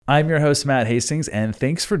I'm your host, Matt Hastings, and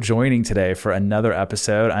thanks for joining today for another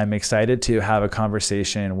episode. I'm excited to have a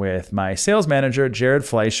conversation with my sales manager, Jared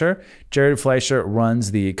Fleischer. Jared Fleischer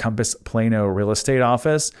runs the Compass Plano real estate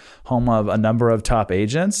office, home of a number of top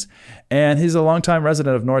agents, and he's a longtime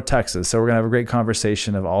resident of North Texas. So we're going to have a great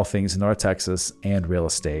conversation of all things North Texas and real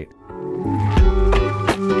estate.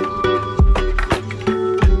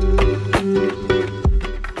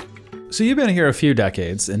 So you've been here a few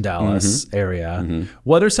decades in Dallas area.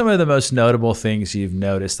 What are some of the most notable things you've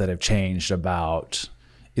noticed that have changed about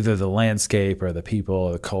either the landscape or the people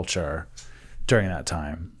or the culture during that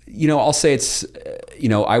time? You know, I'll say it's,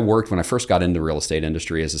 I worked when I first got into the real estate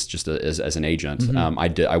industry as an agent.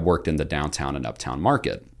 I worked in the downtown and uptown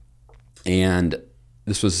market, and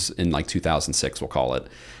this was in like 2006, we'll call it.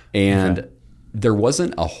 And there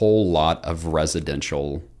wasn't a whole lot of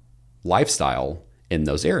residential lifestyle in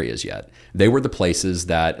those areas yet. They were the places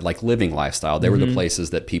that, like living lifestyle, they were the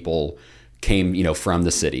places that people came, from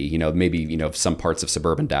the city, maybe, some parts of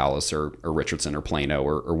suburban Dallas or Richardson or Plano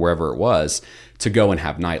or wherever it was, to go and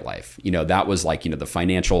have nightlife. That was like, the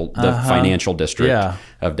financial district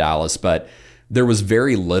of Dallas, but there was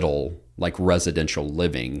very little like residential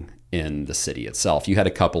living in the city itself. You had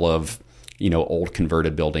a couple of old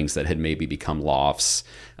converted buildings that had maybe become lofts,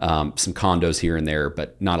 some condos here and there,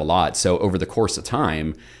 but not a lot. So over the course of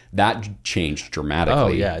time, that changed dramatically. Oh,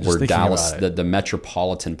 yeah. Where Dallas, the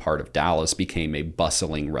metropolitan part of Dallas became a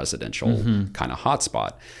bustling residential kind of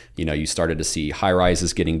hotspot. You started to see high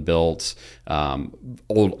rises getting built,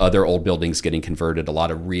 other old buildings getting converted, a lot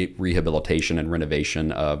of rehabilitation and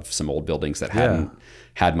renovation of some old buildings that hadn't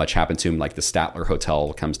had much happen to them, like the Statler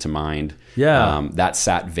Hotel comes to mind. That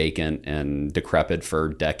sat vacant and decrepit for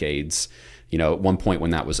decades. At one point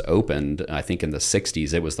when that was opened, I think in the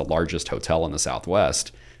 60s, it was the largest hotel in the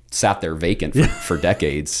Southwest, sat there vacant for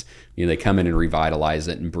decades. They come in and revitalize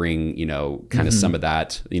it and bring, kind of some of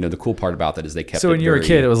that. The cool part about that is they kept So when you were a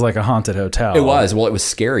kid, it was like a haunted hotel. It was. Well, it was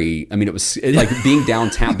scary. I mean, it was like being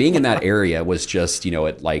downtown, being in that area was just,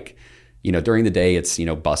 during the day, it's,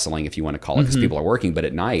 bustling, if you want to call it, because people are working. But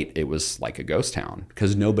at night, it was like a ghost town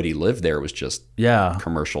because nobody lived there. It was just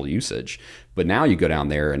commercial usage. But now you go down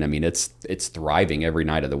there and I mean, it's thriving every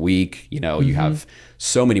night of the week. You have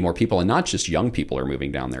so many more people, and not just young people are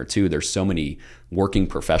moving down there too. There's so many working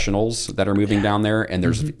professionals that are moving down there, and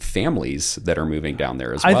there's families that are moving down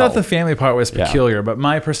there as well. I thought the family part was peculiar, but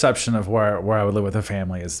my perception of where I would live with a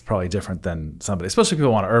family is probably different than somebody, especially people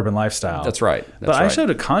who want an urban lifestyle. That's right. I showed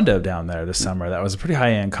a condo down there this summer that was a pretty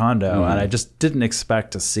high-end condo, and I just didn't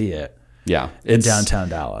expect to see it. In downtown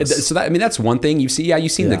Dallas. So that's one thing you see.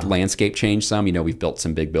 You've seen the landscape change some. We've built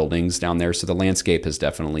some big buildings down there, so the landscape has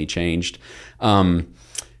definitely changed.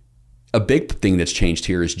 A big thing that's changed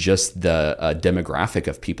here is just the demographic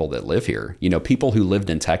of people that live here. People who lived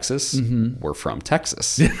in Texas were from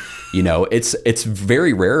Texas. It's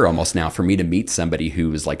very rare almost now for me to meet somebody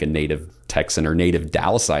who is like a native Texan or native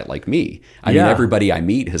Dallasite like me. I mean, everybody I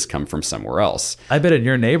meet has come from somewhere else. I bet in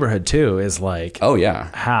your neighborhood too is like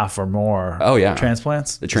half or more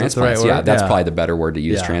transplants. The transplants, that's probably the better word to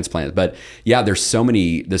use, transplants. But there's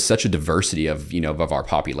such a diversity of our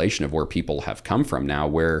population of where people have come from now,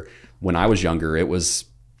 where when I was younger, it was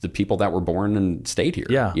the people that were born and stayed here.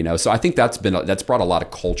 So I think that's brought a lot of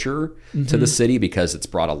culture to the city, because it's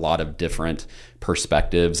brought a lot of different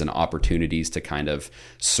perspectives and opportunities to kind of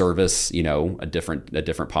service, a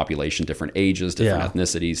different population, different ages, different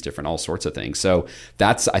ethnicities, different all sorts of things. So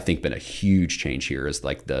that's, I think, been a huge change here, is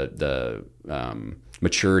like the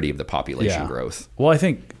maturity of the population growth. Well, I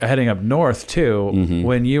think heading up north too,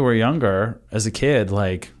 when you were younger as a kid,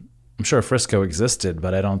 like I'm sure Frisco existed,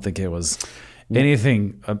 but I don't think it was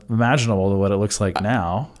anything imaginable to what it looks like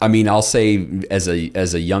now. I mean, I'll say as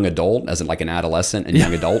a young adult, as like an adolescent and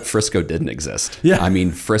young adult, Frisco didn't exist. I mean,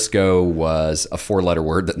 Frisco was a 4-letter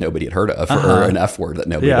word that nobody had heard of, or an F word that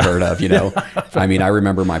nobody had heard of, I mean, I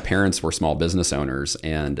remember my parents were small business owners,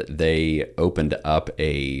 and they opened up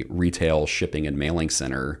a retail shipping and mailing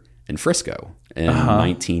center in Frisco in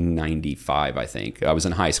 1995, I think. I was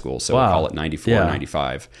in high school, so we'll call it 94,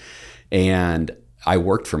 95. And I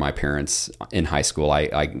worked for my parents in high school.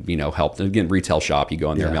 I helped, again, retail shop. You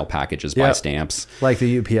go in there, mail packages, buy stamps. Like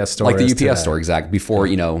the UPS store. Like the UPS store, exactly. Before,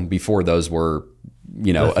 before those were,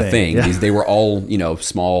 a thing. They were all,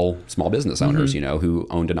 small business owners, who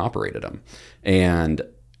owned and operated them. And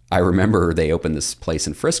I remember they opened this place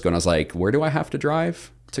in Frisco, and I was like, where do I have to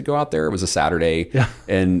drive to go out there? It was a Saturday.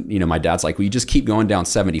 And, my dad's like, well, you just keep going down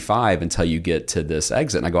 75 until you get to this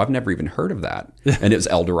exit. And I go, I've never even heard of that. And it was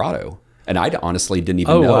El Dorado. And I honestly didn't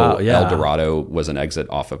even know wow, yeah. El Dorado was an exit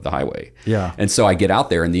off of the highway. Yeah. And so I get out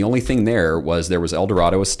there, and the only thing there was El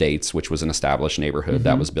Dorado Estates, which was an established neighborhood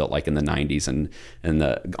that was built like in the 90s and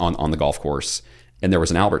on the golf course. And there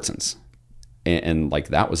was an Albertsons. And like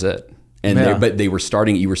that was it. And you were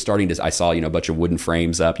starting to, I saw, a bunch of wooden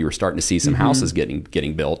frames up. You were starting to see some houses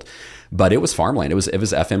getting built, but it was farmland. It was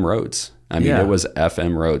FM roads. I mean, it was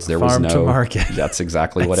FM roads. There Farm was to market. That's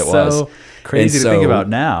exactly what it was. So crazy to think about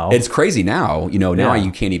now. It's crazy now. Now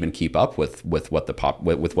you can't even keep up with what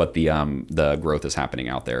the growth is happening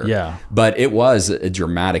out there. Yeah. But it was a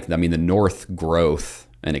dramatic. I mean, the north growth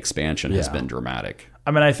and expansion has been dramatic. I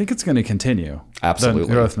mean, I think it's going to continue. Absolutely.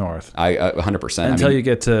 The growth north. 100%. Until you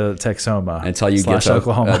get to Texoma. Until you get to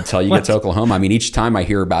Oklahoma. Until you get to Oklahoma. I mean, each time I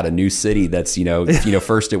hear about a new city that's,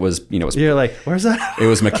 first it was, you're like, where's that? It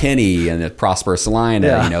was McKinney and it's Prosper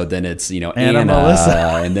Salina, then it's, Anna,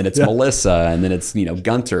 Melissa. And then it's Melissa, and then it's,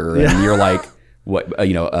 Gunter. And you're like,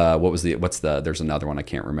 there's another one I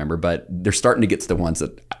can't remember, but they're starting to get to the ones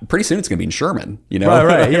that pretty soon it's going to be in Sherman,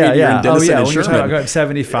 Right. Yeah. You're in Denison and When Sherman. you're talking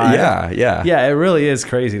 75. Yeah. Yeah. It really is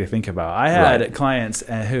crazy to think about. I had clients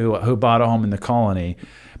who bought a home in the colony,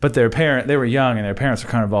 but they were young and their parents were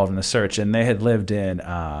kind of involved in the search, and they had lived in,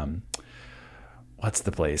 what's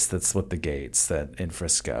the place that's with the gates in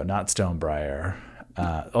Frisco, not Stonebriar.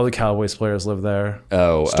 All the Cowboys players live there.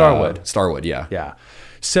 Oh, Starwood. Yeah. Yeah.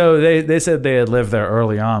 So they said they had lived there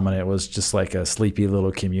early on when it was just like a sleepy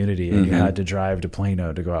little community, and you had to drive to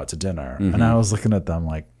Plano to go out to dinner. And I was looking at them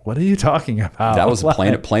like, what are you talking about? That was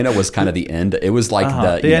Plano. Plano was kind of the end. It was like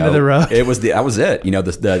the end of the road. That was it.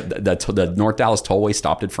 The North Dallas Tollway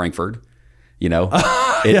stopped at Frankfurt.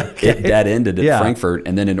 It dead ended at Frankfurt,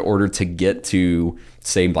 and then in order to get to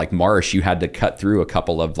say like Marsh, you had to cut through a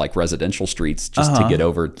couple of like residential streets just to get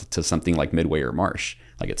over to something like Midway or Marsh.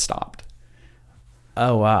 Like it stopped.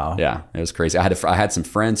 Oh wow! Yeah, it was crazy. I had some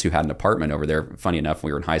friends who had an apartment over there. Funny enough, when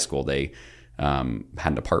we were in high school, they had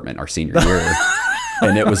an apartment our senior year,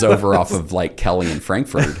 and it was over off of like Kelly and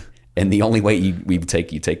Frankfurt. And the only way you take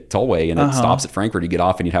Tollway, and it stops at Frankfurt. You get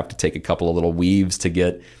off, and you'd have to take a couple of little weaves to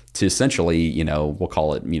get to essentially, we'll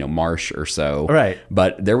call it, Marsh or so. Right.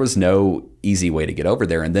 But there was no easy way to get over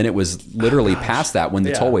there, and then it was literally past that when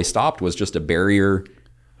the tollway stopped was just a barrier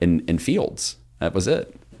in fields. That was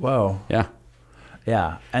it. Whoa. Yeah.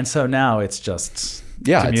 Yeah, and so now it's just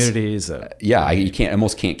communities. You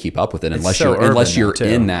almost can't keep up with it unless you're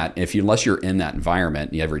in that. Unless you're in that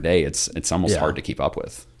environment every day, it's almost hard to keep up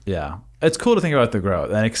with. Yeah, it's cool to think about the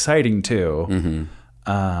growth and exciting too. Mm-hmm.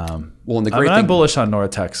 And the great thing, I'm bullish on North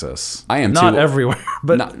Texas. I am not too. Everywhere,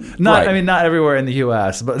 but not. I mean, not everywhere in the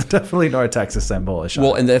U.S., but definitely North Texas. I'm bullish on.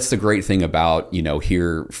 Well, and that's the great thing about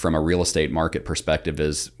here from a real estate market perspective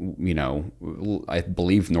is I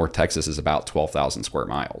believe North Texas is about 12,000 square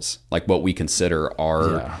miles. Like what we consider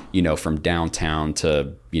our from downtown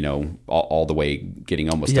to all the way getting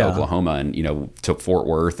almost to Oklahoma and to Fort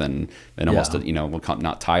Worth and almost to,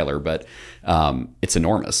 not Tyler, but it's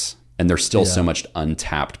enormous. And there's still so much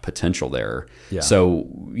untapped potential there. Yeah.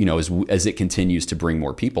 So, as it continues to bring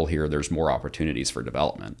more people here, there's more opportunities for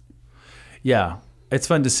development. Yeah. It's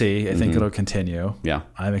fun to see. I think it'll continue. Yeah.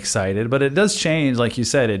 I'm excited. But it does change. Like you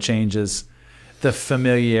said, it changes the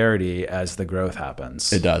familiarity as the growth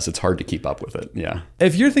happens. It does. It's hard to keep up with it. Yeah.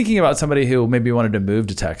 If you're thinking about somebody who maybe wanted to move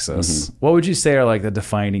to Texas, what would you say are like the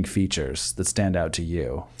defining features that stand out to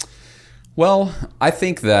you? Well, I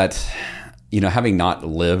think that, having not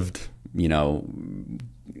lived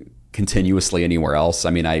continuously anywhere else. I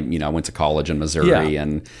mean, I went to college in Missouri,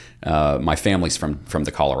 and my family's from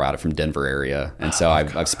the Colorado, from Denver area, and so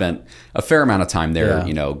I've spent a fair amount of time there.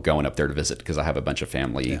 Going up there to visit because I have a bunch of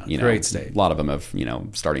family. Great state. A lot of them have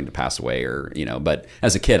starting to pass away, or but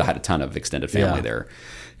as a kid, I had a ton of extended family there.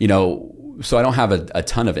 So I don't have a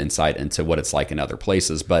ton of insight into what it's like in other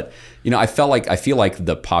places, but I feel like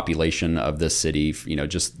the population of this city,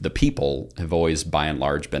 just the people have always by and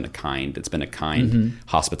large been kind. It's been a kind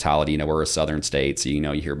hospitality. We're a southern state, so you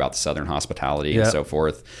hear about the southern hospitality and so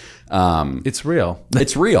forth. It's real.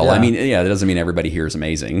 It's real. I mean, that doesn't mean everybody here is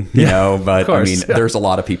amazing, but I mean, there's a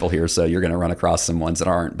lot of people here, so you're going to run across some ones that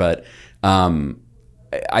aren't, but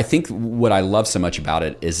I think what I love so much about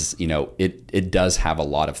it is, it does have a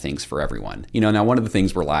lot of things for everyone. Now one of the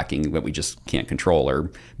things we're lacking that we just can't control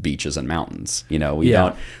are beaches and mountains. We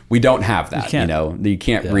don't have that. We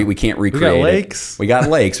can't recreate. We got lakes. We got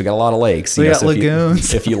lakes. We got a lot of lakes. We got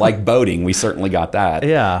lagoons. If you like boating, we certainly got that.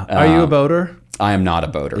 Yeah. Are you a boater? I am not a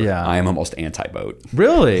boater. Yeah. I am almost anti-boat.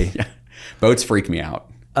 Really? Yeah. Boats freak me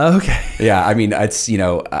out. Okay. Yeah. I mean, it's,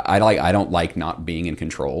 I don't like not being in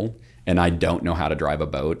control. and I don't know how to drive a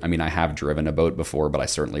boat. I mean, I have driven a boat before, but I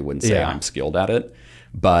certainly wouldn't say I'm skilled at it.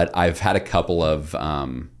 But I've had a couple of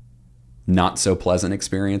not so pleasant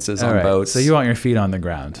experiences on boats. So you want your feet on the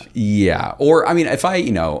ground. Yeah. Or, I mean, if I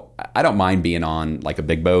don't mind being on like a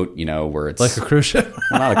big boat, where it's like a cruise ship.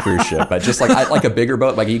 Well, not a cruise ship, but just like a bigger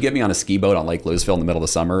boat. Like you get me on a ski boat on Lake Louisville in the middle of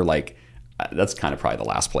the summer, like that's kind of probably the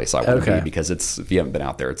last place I want to be, because if you haven't been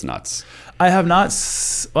out there, it's nuts. I have not.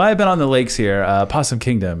 Well, I've been on the lakes here. Possum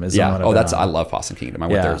Kingdom is one. I love Possum Kingdom. I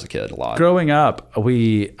went there as a kid a lot. Growing up, I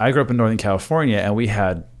grew up in Northern California, and we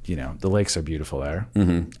had, the lakes are beautiful there.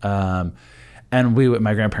 Mm-hmm. And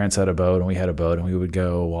my grandparents had a boat, and we had a boat, and we would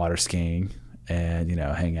go water skiing and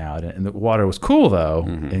hang out. And the water was cool though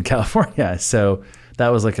in California, so that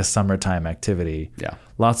was like a summertime activity. Yeah.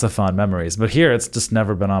 Lots of fond memories. But here, it's just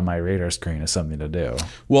never been on my radar screen as something to do.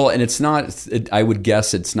 Well, and it's not, I would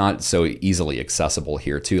guess it's not so easily accessible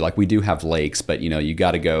here too. Like we do have lakes, but you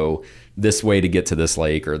got to go this way to get to this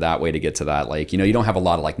lake or that way to get to that lake. You don't have a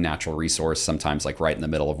lot of like natural resource sometimes, like right in the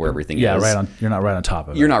middle of where everything is. Yeah, you're not right on top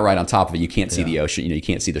of it. You're not right on top of it. You can't see the ocean. You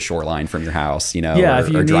can't see the shoreline from your house, if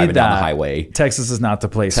you or driving down the highway. Texas is not the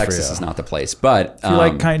place for you. Texas is not the place. But if you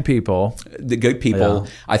like kind people. The good people,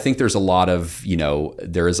 I think there's a lot of,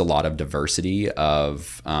 there is a lot of diversity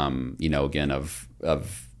of, again,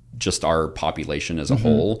 of just our population as a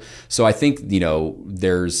whole. So I think,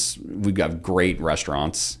 we've got great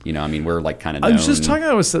restaurants, we're like kind of known. I was just talking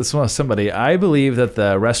about with somebody. I believe that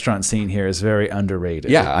the restaurant scene here is very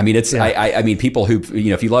underrated. Yeah. I mean, it's, I mean, people who,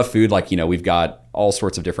 if you love food, like, we've got all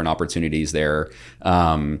sorts of different opportunities there.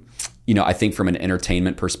 I think from an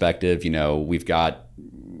entertainment perspective, we've got,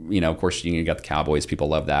 of course, you got the Cowboys. People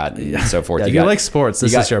love that and so forth. Yeah, you like sports.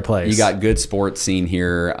 This is your place. You got good sports scene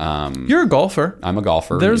here. You're a golfer. I'm a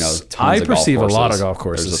golfer. I perceive a lot of golf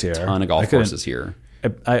courses here. There's a ton of golf courses here.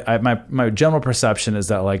 My general perception is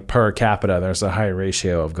that like per capita, there's a high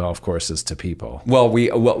ratio of golf courses to people. Well,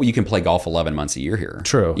 you can play golf 11 months a year here.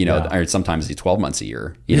 True. Or sometimes 12 months a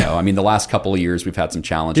year. I mean, the last couple of years we've had some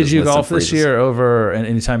challenges. Did you golf this year over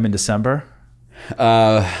anytime in December?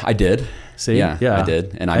 I did. See? Yeah. I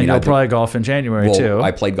did. And I mean, you'll probably golf in January too. I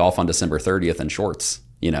played golf on December 30th in shorts,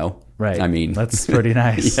 Right. I mean, that's pretty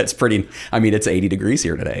nice. Yeah, it's 80 degrees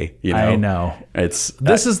here today. I know.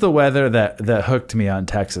 This is the weather that hooked me on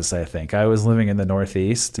Texas, I think. I was living in the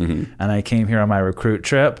Northeast and I came here on my recruit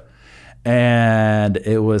trip, and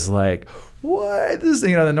it was like, what?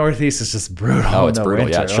 The Northeast is just brutal. Oh, it's brutal.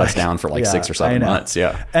 Winter. Yeah, it shuts down for 6 or 7 months.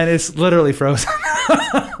 Yeah. And it's literally frozen.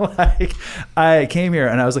 Like, I came here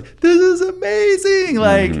and I was like, this is amazing.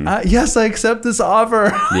 Like, yes, I accept this offer.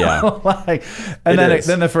 Yeah.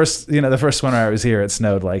 Then the first winter I was here, it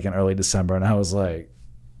snowed like in early December, and I was like,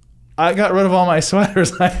 I got rid of all my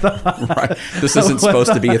sweaters. I thought, right. This isn't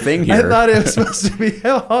supposed to be a thing here. I thought it was supposed to be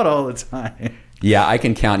hot all the time. Yeah, I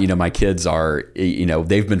can count, my kids are,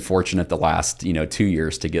 they've been fortunate the last, 2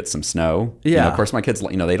 years to get some snow. Yeah. Of course, my kids,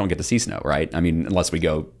 they don't get to see snow, right? I mean, unless we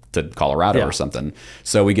go to Colorado or something.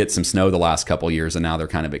 So we get some snow the last couple of years, and now they're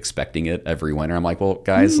kind of expecting it every winter. I'm like, well,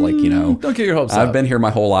 guys, don't get your hopes up. I've been here my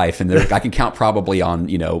whole life, and I can count probably on,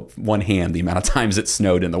 one hand the amount of times it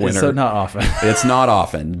snowed in the winter. So not often. It's not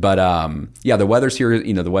often. But the weather's here,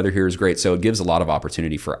 the weather here is great. So it gives a lot of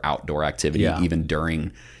opportunity for outdoor activity, even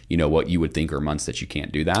during what you would think are months that you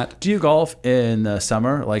can't do that. Do you golf in the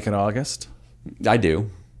summer, like in August? I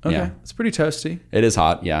do. Okay. Yeah. It's pretty toasty. It is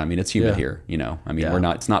hot. Yeah. I mean, it's humid here, I mean,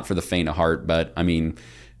 it's not for the faint of heart, but I mean,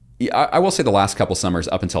 I will say the last couple summers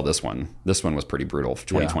up until this one was pretty brutal.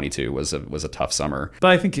 2022 was a tough summer. But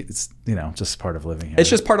I think it's, just part of living here. It's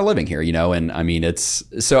just part of living here, and I mean, it's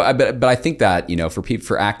so, but I think that,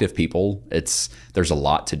 for active people, there's a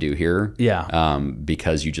lot to do here. Yeah.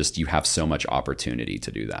 Because you have so much opportunity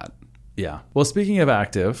to do that. Yeah. Well, speaking of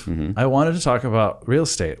active, I wanted to talk about real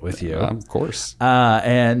estate with you. Of course.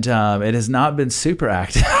 And it has not been super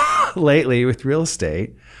active lately with real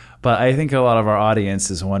estate, but I think a lot of our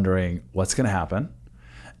audience is wondering what's going to happen.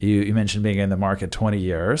 You mentioned being in the market 20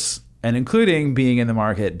 years, and including being in the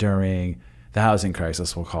market during the housing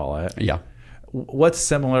crisis, we'll call it. Yeah. What's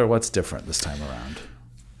similar? What's different this time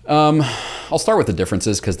around? I'll start with the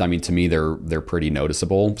differences because, I mean, to me, they're pretty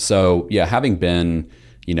noticeable. So, yeah, having been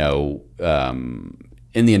in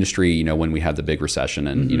the industry, when we had the big recession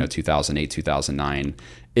in, 2008, 2009,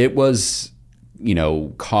 it was,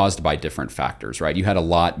 caused by different factors, right? You had a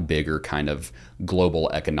lot bigger kind of global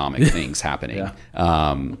economic things happening.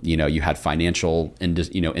 Yeah. You had financial,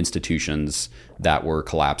 institutions that were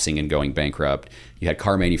collapsing and going bankrupt. You had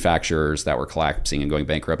car manufacturers that were collapsing and going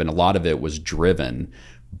bankrupt. And a lot of it was driven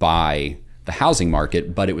by the the housing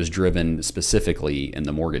market, but it was driven specifically in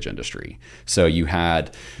the mortgage industry. So you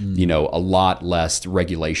had, a lot less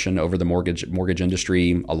regulation over the mortgage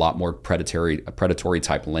industry, a lot more predatory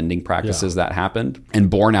type lending practices that happened. And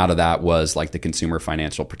born out of that was like the Consumer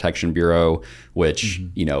Financial Protection Bureau, which,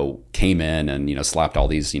 came in and, slapped all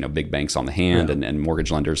these, big banks on the hand and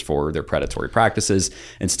mortgage lenders for their predatory practices,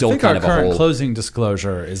 and still kind of a whole closing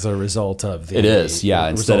disclosure is a result of the. It is, yeah.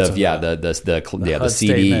 Instead of the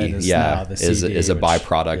CD, is a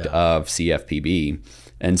byproduct of CFPB,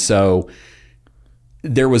 and so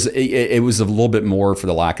there was it was a little bit more, for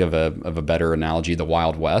the lack of a better analogy, the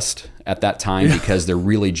Wild West at that time, because there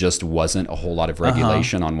really just wasn't a whole lot of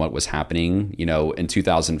regulation on what was happening. In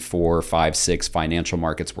 2004, 5, 6, financial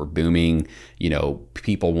markets were booming.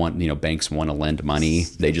 People want, banks want to lend money.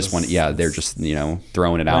 They just want, they're just,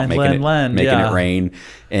 throwing it out, making it rain.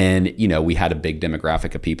 And, we had a big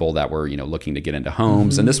demographic of people that were, looking to get into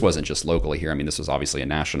homes. And this wasn't just locally here. I mean, this was obviously a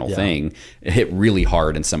national thing. It hit really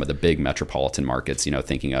hard in some of the big metropolitan markets,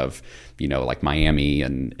 thinking of, like Miami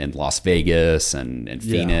and Las Vegas and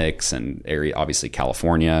Phoenix and area, obviously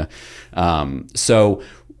California. So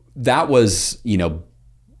that was,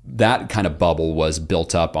 that kind of bubble was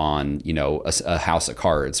built up on, a house of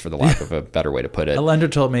cards, for the lack of a better way to put it. A lender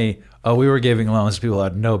told me, we were giving loans to people who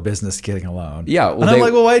had no business getting a loan. Yeah. Well, and I'm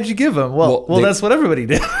like, why did you give them? Well, that's what everybody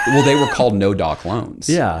did. Well, they were called no-doc loans.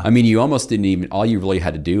 Yeah. I mean, you almost didn't even, all you really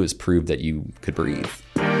had to do is prove that you could breathe.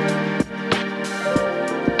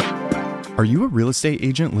 Are you a real estate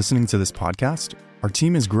agent listening to this podcast? Our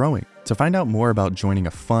team is growing. To find out more about joining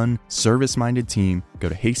a fun, service-minded team, go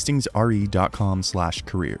to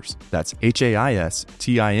hastingsre.com/careers. That's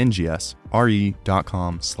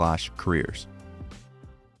HAISTINGSRE.com/careers.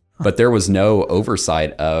 But there was no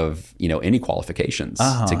oversight of, any qualifications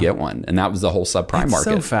to get one. And that was the whole subprime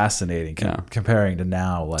market. It's so fascinating comparing to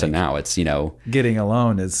now. It's, getting a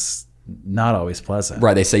loan is not always pleasant.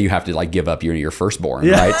 Right. They say you have to give up your firstborn,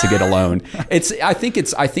 right, to get a loan. I think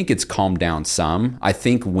it's calmed down some. I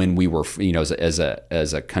think when we were, as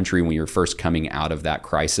a country, when we were first coming out of that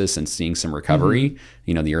crisis and seeing some recovery,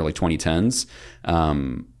 the early 2010s,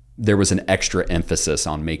 there was an extra emphasis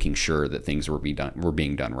on making sure that things were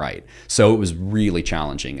being done right. So it was really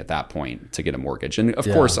challenging at that point to get a mortgage. And of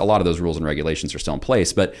course, a lot of those rules and regulations are still in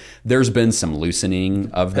place, but there's been some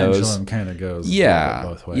loosening of those. Pendulum kind of goes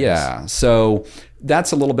both ways. Yeah. So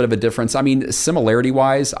that's a little bit of a difference. I mean, similarity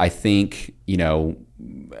wise, I think, I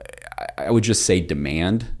would just say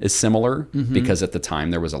demand is similar, because at the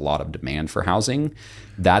time there was a lot of demand for housing.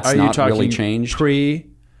 That's not really changed. So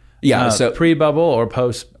pre-bubble or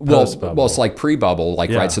post-bubble? Well, it's like pre-bubble,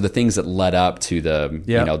 right. So the things that led up to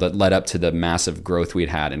the massive growth we'd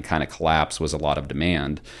had and kind of collapse was a lot of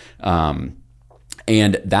demand, and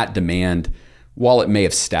that demand, while it may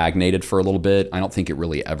have stagnated for a little bit, I don't think it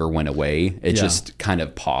really ever went away. It just kind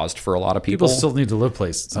of paused for a lot of people. People still need to live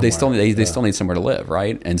places somewhere. They still need somewhere to live,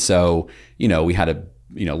 right? And so we had a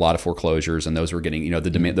lot of foreclosures, and those were getting, the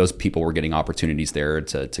demand, those people were getting opportunities there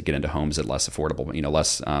to get into homes at less affordable,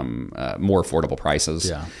 more affordable prices.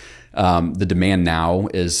 Yeah. The demand now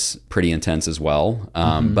is pretty intense as well.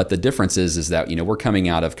 But the difference is that, we're coming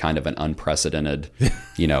out of kind of an unprecedented,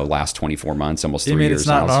 last 24 months, almost 3 years. It's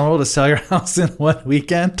not normal to sell your house in one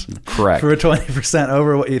weekend? Correct. For 20%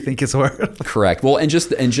 over what you think it's worth? Correct. Well, and just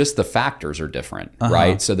the factors are different,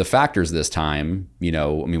 right? So the factors this time,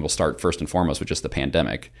 we'll start first and foremost with just the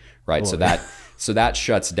pandemic, right? So that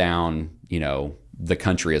shuts down, the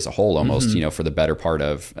country as a whole almost, for the better part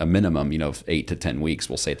of a minimum, 8 to 10 weeks,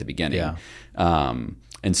 we'll say at the beginning. Yeah.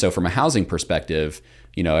 And so from a housing perspective,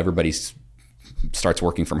 everybody starts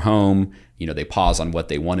working from home, they pause on what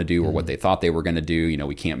they want to do or what they thought they were going to do.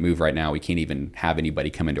 We can't move right now. We can't even have anybody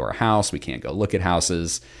come into our house. We can't go look at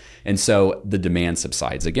houses. And so the demand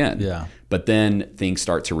subsides again. Yeah. But then things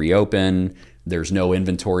start to reopen. There's no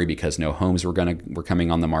inventory because no homes were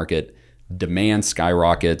coming on the market. Demand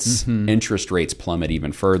skyrockets, interest rates plummet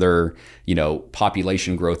even further,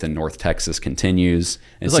 population growth in North Texas continues.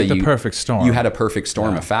 And it's like the perfect storm. You had a perfect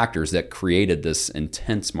storm of factors that created this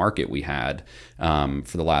intense market we had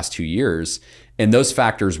for the last 2 years. And those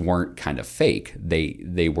factors weren't kind of fake.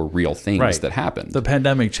 They were real things that happened. The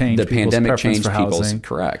pandemic changed people's preference for housing.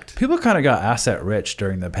 Correct. People kind of got asset rich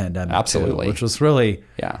during the pandemic. Absolutely. Too, which was really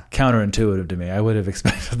counterintuitive to me. I would have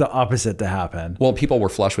expected the opposite to happen. Well, people were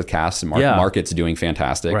flush with cash and markets doing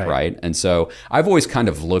fantastic, right? And so I've always kind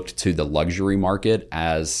of looked to the luxury market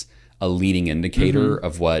as a leading indicator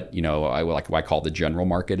of what, I call the general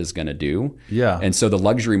market is going to do. Yeah. And so the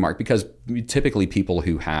luxury market, because typically people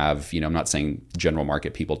who have, I'm not saying general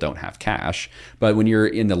market people don't have cash, but when you're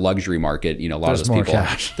in the luxury market, a lot of those people,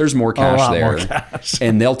 there's more cash there. More cash.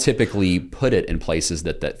 And they'll typically put it in places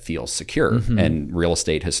that feel secure. And real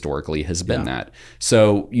estate historically has been that.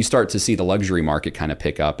 So you start to see the luxury market kind of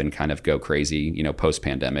pick up and kind of go crazy,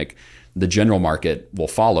 post-pandemic. The general market will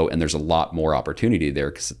follow, and there's a lot more opportunity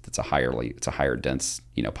there because it's a higher dense,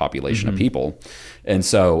 population of people. And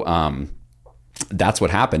so that's what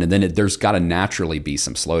happened. And then there's got to naturally be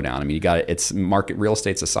some slowdown. I mean, it's market, real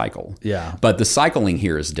estate's a cycle. Yeah. But the cycling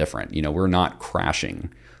here is different. We're not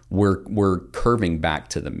crashing. We're curving back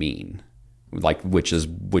to the mean, which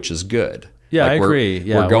is good. Yeah, I agree.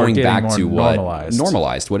 Yeah, we're going back to what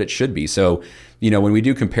normalized what it should be. So, when we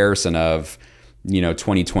do comparison of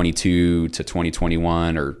 2022 to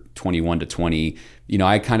 2021 or 21 to 20,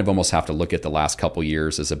 I kind of almost have to look at the last couple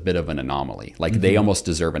years as a bit of an anomaly. Like they almost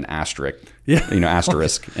deserve an asterisk,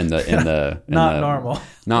 asterisk in the normal,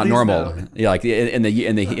 not normal. Yeah, like in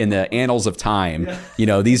the annals of time,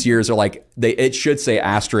 these years are like it should say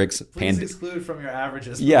asterisk. Please exclude from your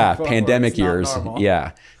averages. Yeah, pandemic years.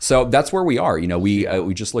 Yeah, so that's where we are.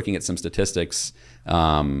 We just looking at some statistics,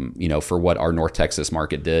 for what our North Texas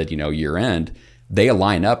market did, year end. They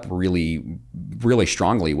align up really, really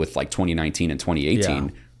strongly with like 2019 and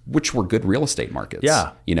 2018, which were good real estate markets.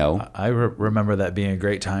 Yeah. I remember that being a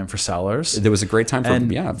great time for sellers. There was a great time for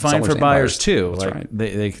fine for buyers too. That's like right.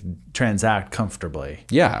 they transact comfortably.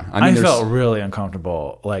 Yeah. I felt really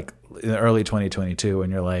uncomfortable like in early 2022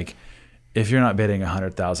 when you're like, if you're not bidding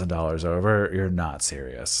 $100,000 over, you're not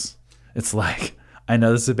serious. It's like, I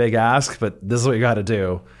know this is a big ask, but this is what you got to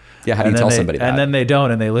do. Yeah, how do you tell somebody that? And then they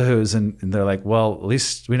don't, and they lose, and they're like, well, at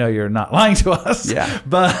least we know you're not lying to us. Yeah.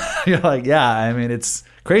 But you're like, it's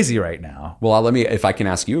crazy right now. Well, if I can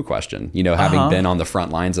ask you a question, having been on the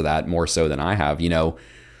front lines of that more so than I have,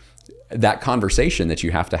 that conversation that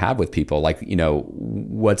you have to have with people, like,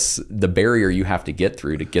 what's the barrier you have to get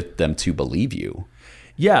through to get them to believe you?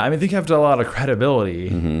 Yeah, I think you have to have a lot of credibility.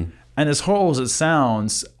 And as horrible as it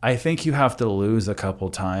sounds, I think you have to lose a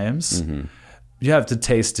couple times. You have to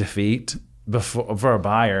taste defeat for a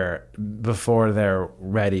buyer before they're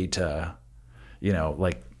ready to,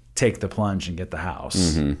 take the plunge and get the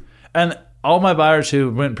house. And all my buyers who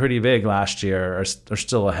went pretty big last year are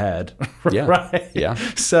still ahead, right? Yeah.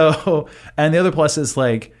 So, and the other plus is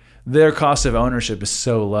like their cost of ownership is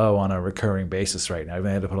so low on a recurring basis right now.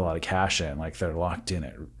 They had to put a lot of cash in, like they're locked in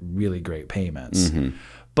at really great payments.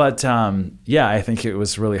 But I think it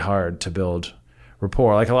was really hard to build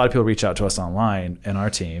rapport. Like a lot of people reach out to us online in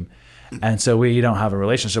our team, and so we don't have a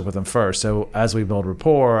relationship with them first. So as we build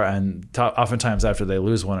rapport, and oftentimes after they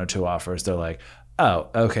lose one or two offers, they're like, "Oh,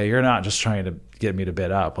 okay, you're not just trying to get me to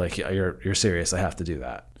bid up. Like you're serious. I have to do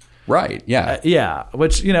that." Right. Yeah. Yeah.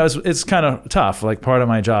 Which it's kind of tough. Like part of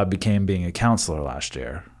my job became being a counselor last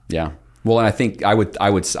year. Yeah. Well, and I think I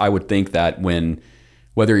would think that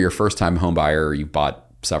whether you're a first time home buyer or you bought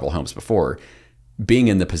several homes before, being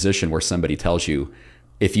in the position where somebody tells you,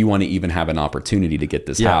 if you want to even have an opportunity to get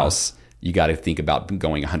this house, you got to think about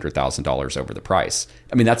going $100,000 over the price.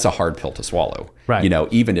 I mean, that's a hard pill to swallow. Right.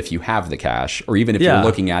 Even if you have the cash, or even if you're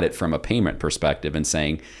looking at it from a payment perspective and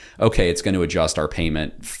saying, okay, it's going to adjust our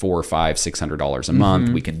payment $400, $500, $600 a month.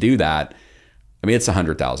 We can do that. I mean, it's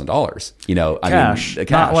 $100,000. Cash. Cash.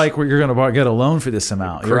 Not like you're going to get a loan for this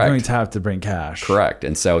amount. Correct. You're going to have to bring cash. Correct.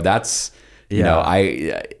 And so that's,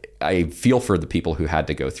 I feel for the people who had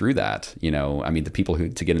to go through that. The people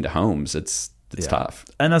to get into homes, it's tough.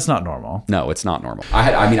 And that's not normal. No, it's not normal.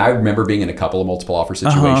 I remember being in a couple of multiple offer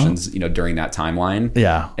situations, during that timeline.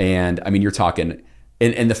 Yeah. And you're talking,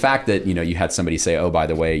 and the fact that, you had somebody say, oh, by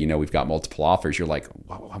the way, we've got multiple offers. You're like,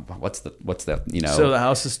 what's the. So the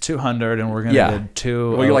house is 200 and we're going to get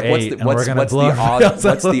 208. Well, you're like, what's the odds?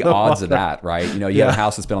 What's the odds of that, right? You have a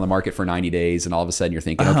house that's been on the market for 90 days and all of a sudden you're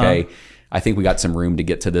thinking, okay, I think we got some room to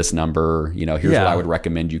get to this number. Here's what I would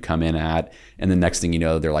recommend you come in at. And the next thing you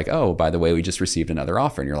know, they're like, oh, by the way, we just received another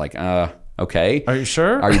offer. And you're like, okay. Are you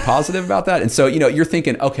sure? Are you positive about that? And so, you're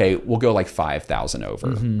thinking, okay, we'll go like 5,000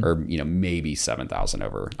 over or, maybe 7,000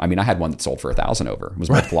 over. I had one that sold for 1,000 over. It was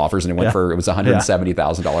multiple offers and it went for, it was a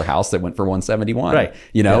 $170,000 house that went for 171, right.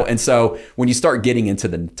 And so when you start getting into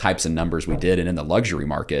the types of numbers we did and in the luxury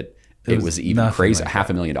market, it was even crazy. Like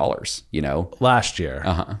 $500,000, last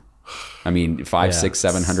year. $500,000,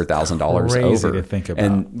 $600,000, $700,000 over. To think about.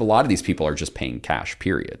 And a lot of these people are just paying cash,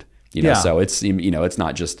 period. So it's, it's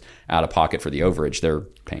not just out of pocket for the overage. They're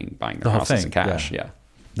buying their houses in cash. Yeah.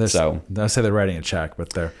 They'll say they're writing a check,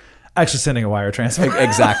 but they're Actually sending a wire transfer.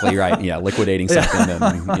 Exactly right. Yeah, liquidating something,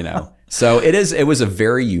 and So it was a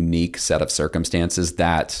very unique set of circumstances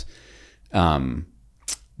that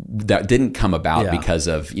that didn't come about because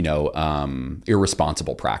of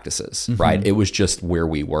irresponsible practices, right? It was just where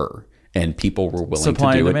we were, and people were willing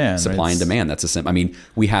to do it. Supply and demand. That's a simple. I mean,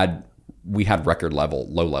 we had record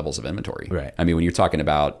low levels of inventory. Right. I mean, when you're talking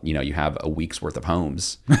about, you have a week's worth of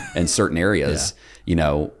homes in certain areas,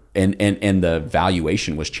 and the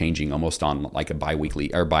valuation was changing almost on like a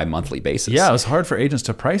biweekly or bi-monthly basis. Yeah, it was hard for agents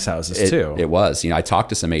to price houses too. It was. I talked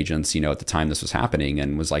to some agents, at the time this was happening,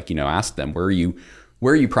 and was like, asked them, where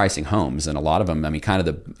are you pricing homes? And a lot of them, I mean, kind of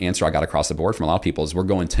the answer I got across the board from a lot of people is we're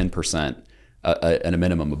going 10% at a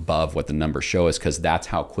minimum above what the numbers show us, because that's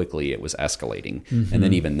how quickly it was escalating. And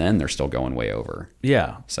then even then, they're still going way over.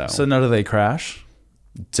 Yeah. So now do they crash?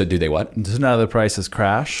 So do they what? So now the prices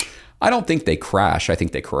crash? I don't think they crash. I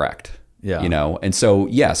think they correct. Yeah. And so,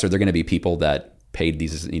 yes, are there going to be people that paid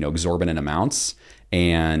these, exorbitant amounts,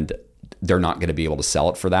 and they're not going to be able to sell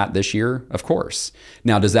it for that this year? Of course.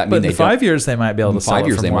 Now, does that mean in 5 years they might be able to sell it? 5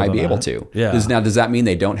 years for they more might than be able that? to. Yeah. Does that mean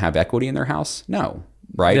they don't have equity in their house? No.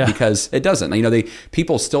 Right. Yeah. Because it doesn't,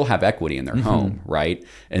 people still have equity in their home. Right.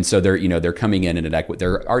 And so they're coming in an equity,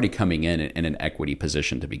 they're already coming in an equity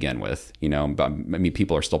position to begin with, but I mean,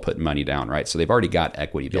 people are still putting money down. Right. So they've already got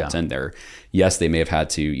equity built in there. Yes, they may have had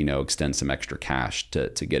to, extend some extra cash to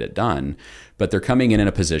get it done, but they're coming in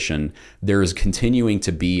a position, there is continuing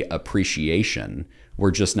to be appreciation.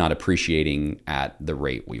 We're just not appreciating at the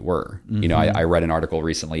rate we were. I read an article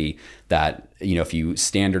recently that, if you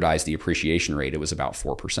standardize the appreciation rate, it was about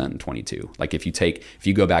 4% in 22. Like if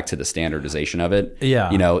you go back to the standardization of it,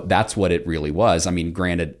 that's what it really was. I mean,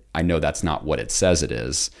 granted, I know that's not what it says it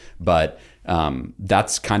is, but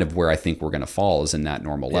that's kind of where I think we're going to fall, is in that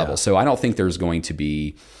normal level. So I don't think there's going to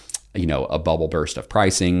be, a bubble burst of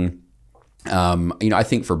pricing. I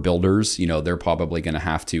think for builders, they're probably going to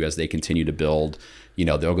have to, as they continue to build,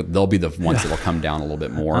 they'll be the ones that will come down a little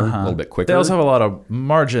bit more, a little bit quicker. They also have a lot of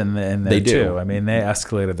margin in there They do. too. I mean, they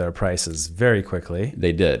escalated their prices very quickly.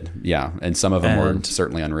 They did, yeah, and some of them were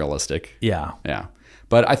certainly unrealistic. Yeah.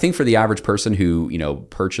 But I think for the average person who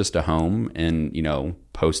purchased a home in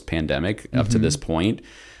post pandemic up to this point,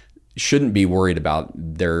 shouldn't be worried about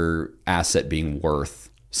their asset being worth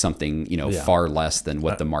something far less than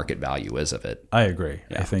what the market value is of it. I agree.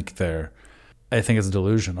 Yeah. I think it's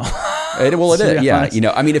delusional. It is. Yeah.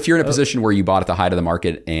 I mean, if you're in a position where you bought at the height of the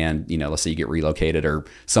market and, let's say you get relocated or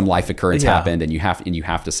some life occurrence happened and you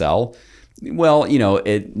have to sell, well,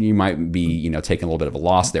 you might be, taking a little bit of a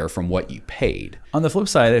loss there from what you paid. On the flip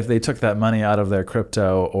side, if they took that money out of their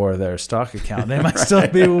crypto or their stock account, they might still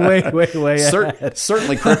be way ahead.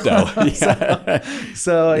 Certainly crypto.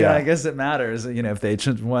 So I guess it matters. If they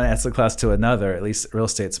change one asset class to another, at least real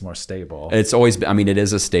estate's more stable. It's always, I mean, it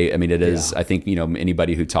is a state. I mean, it is, I think,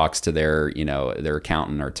 anybody who talks to their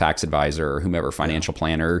accountant or tax advisor or whomever, financial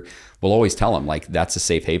planner, will always tell them, like, that's a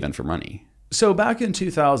safe haven for money. So back in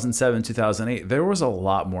 2007, 2008, there was a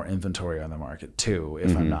lot more inventory on the market too,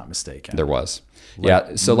 if I'm not mistaken. There was.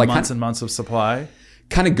 So months and months of supply.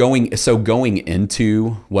 Kind of going into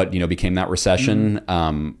what, became that recession,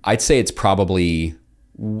 I'd say it's probably,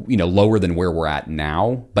 lower than where we're at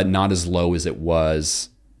now, but not as low as it was,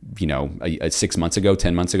 6 months ago,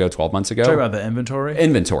 10 months ago, 12 months ago. Talking about the inventory?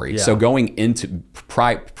 Inventory. Yeah. So going into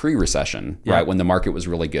pre-recession, right, when the market was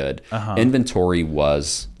really good, inventory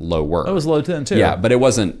was lower. It was low then too. Yeah, but it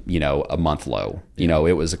wasn't, a month low.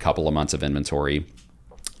 It was a couple of months of inventory.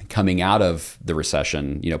 Coming out of the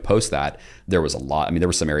recession, post that, there was a lot. I mean, there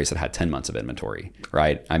were some areas that had 10 months of inventory,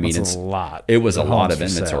 right? I mean, it's a lot. It was a lot of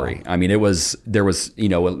inventory. I mean, there was,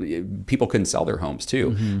 people couldn't sell their homes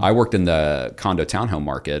too. I worked in the condo townhome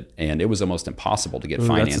market, and it was almost impossible to get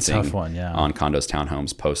financing that's a tough one, on condos,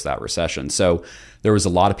 townhomes post that recession. So there was a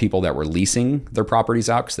lot of people that were leasing their properties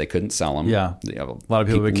out because they couldn't sell them. Yeah. A lot of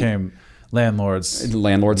people became landlords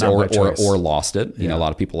or lost it. A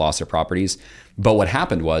lot of people lost their properties. But what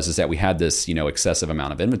happened is that we had this, excessive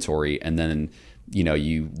amount of inventory, and then,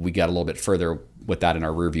 we got a little bit further with that in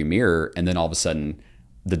our rearview mirror, and then all of a sudden,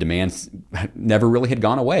 the demand never really had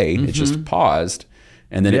gone away. It just paused,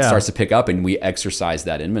 and then it starts to pick up, and we exercise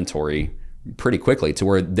that inventory pretty quickly to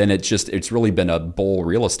where then it's really been a bull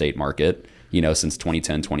real estate market, since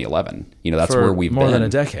 2010, 2011. That's where we've been. More than a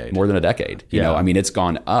decade. You know, I mean, it's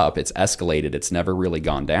gone up, it's escalated, it's never really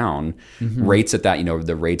gone down. Rates at that,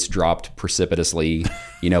 the rates dropped precipitously,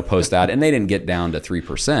 post that, and they didn't get down to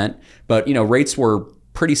 3%, but, rates were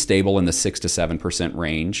pretty stable in the 6 to 7%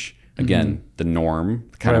 range. Again, the norm,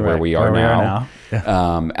 kind of where we are now.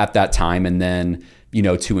 At that time. And then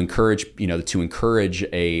to encourage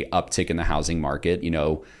a uptick in the housing market,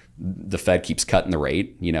 the Fed keeps cutting the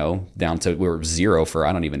rate, down to we're zero for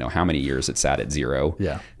I don't even know how many years it sat at zero.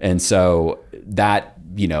 Yeah. And so that,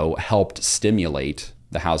 helped stimulate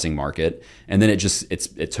the housing market. And then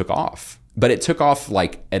it took off. But it took off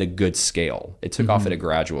like at a good scale. It took off at a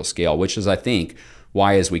gradual scale, which is, I think,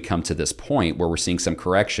 why as we come to this point where we're seeing some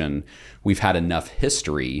correction, we've had enough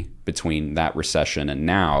history between that recession and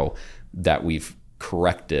now that we've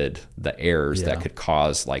corrected the errors that could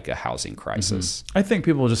cause like a housing crisis. I think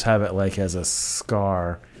people just have it like as a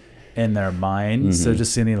scar in their mind. So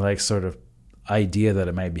just any like sort of idea that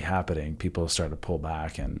it might be happening, people start to pull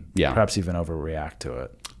back and perhaps even overreact to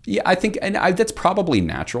it. Yeah, I think, that's probably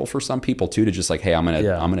natural for some people too, to just like, hey, I'm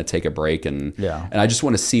gonna take a break and I just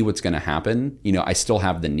want to see what's going to happen. I still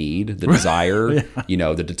have the need, the desire,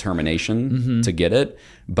 the determination to get it,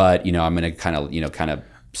 but I'm going to kind of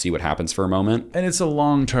see what happens for a moment. And it's a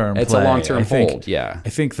long-term play. It's a long-term hold, yeah. I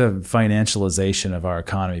think the financialization of our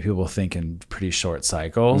economy, people think in pretty short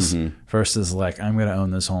cycles versus like, I'm going to own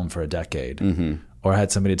this home for a decade. Or I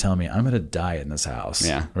had somebody tell me, I'm going to die in this house.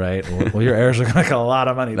 Yeah. Right? Well, your heirs are going to make a lot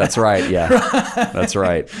of money. That's right. Yeah. That's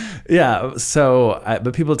right. Yeah. So,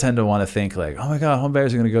 but people tend to want to think like, oh my God, home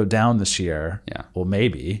values are going to go down this year. Yeah. Well,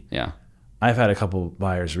 maybe. Yeah. I've had a couple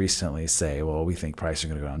buyers recently say, well, we think prices are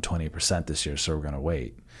going to go down 20% this year, so we're going to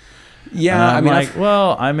wait. Yeah. I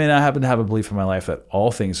happen to have a belief in my life that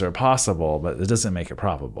all things are possible, but it doesn't make it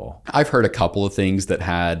probable. I've heard a couple of things that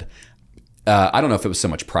had, I don't know if it was so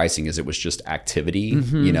much pricing as it was just activity,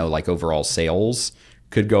 like overall sales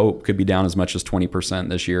could be down as much as 20%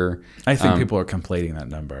 this year. I think people are conflating that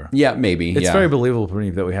number. Yeah, maybe. It's very believable to me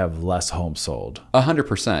that we have less homes sold.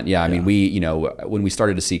 100%. Yeah. I mean, when we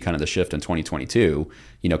started to see kind of the shift in 2022,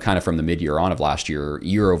 kind of from the mid-year on of last year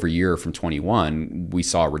over year from 21, we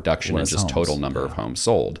saw a reduction in just total number of homes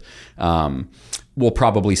sold. We'll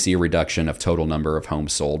probably see a reduction of total number of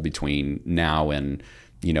homes sold between now and,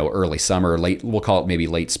 early summer, we'll call it maybe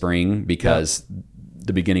late spring, because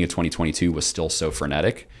the beginning of 2022 was still so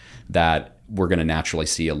frenetic that we're going to naturally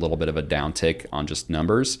see a little bit of a downtick on just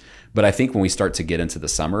numbers. But I think when we start to get into the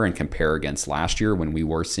summer and compare against last year when we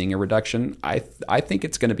were seeing a reduction, I think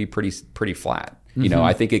it's going to be pretty flat.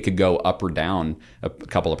 I think it could go up or down a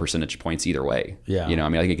couple of percentage points either way. Yeah. I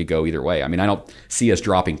think it could go either way. I mean, I don't see us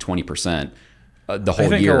dropping 20%. The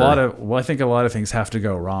whole year. I think a lot of things have to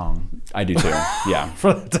go wrong. I do too. Yeah.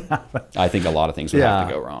 For that to happen. I think a lot of things would have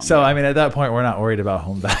to go wrong. So, I mean, at that point, we're not worried about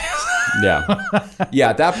home values. Yeah.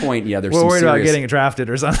 At that point, there's we're worried about getting drafted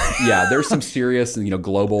or something. There's some serious,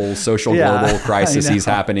 global crises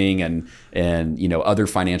happening, and other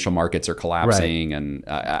financial markets are collapsing, right.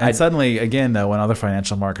 And suddenly, again, though, when other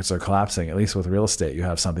financial markets are collapsing, at least with real estate, you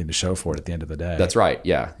have something to show for it at the end of the day. That's right.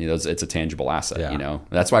 Yeah, it's a tangible asset. Yeah.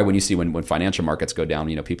 That's why when you see when financial markets go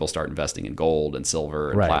down, people start investing in gold and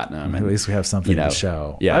silver and platinum. At least we have something to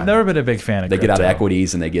show. Yeah. I've never been a big fan of They crypto. get out of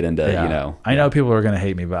equities and they get into I know people are going to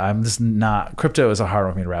hate me, but I'm just not. Crypto is a hard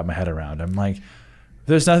one for me to wrap my head around. I'm like,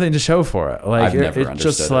 there's nothing to show for it. Like I've never understood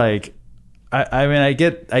just it. like, I mean, I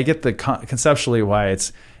get the conceptually why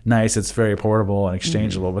it's nice. It's very portable and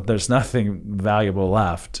exchangeable, but there's nothing valuable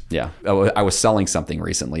left. Yeah. I was selling something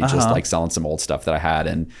recently, just like selling some old stuff that I had.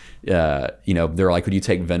 And, they're like, would you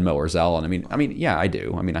take Venmo or Zelle? And I mean, yeah, I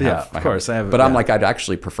do. I mean, I have. But I'm like, I'd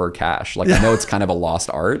actually prefer cash. Like, I know it's kind of a lost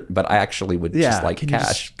art, but I actually would just like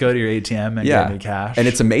cash. Just go to your ATM and get me cash. And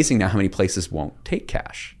it's amazing now how many places won't take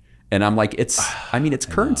cash. And I'm like, it's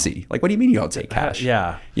currency. Like, what do you mean you don't take cash?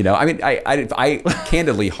 Yeah. I mean, I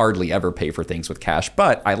candidly hardly ever pay for things with cash,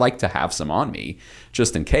 but I like to have some on me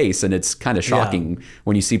just in case. And it's kind of shocking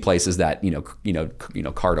when you see places that,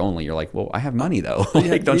 card only. You're like, well, I have money though.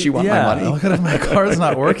 Like, don't you want my money? Look at my card's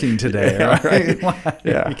not working today. Right?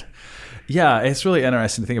 Right. Yeah. It's really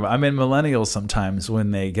interesting to think about. I mean, millennials sometimes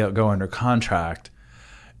when they go under contract,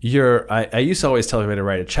 I used to always tell everybody to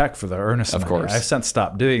write a check for the earnest money. Of course. I've since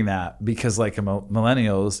stopped doing that because like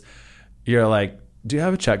millennials, you're like, do you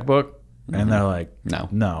have a checkbook? And they're like, no.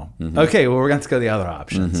 Mm-hmm. Okay, well, we're going to go to the other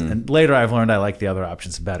options. And later I've learned I like the other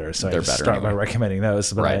options better. So I just start by recommending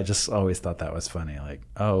those. But I just always thought that was funny. Like,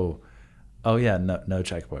 oh yeah, no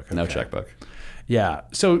checkbook. Okay. No checkbook. Yeah.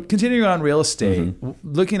 So continuing on real estate,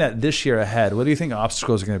 looking at this year ahead, what do you think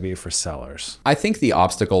obstacles are going to be for sellers? I think the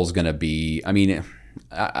obstacle is going to be,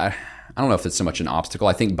 I don't know if it's so much an obstacle.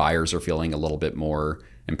 I think buyers are feeling a little bit more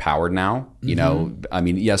empowered now. You know, I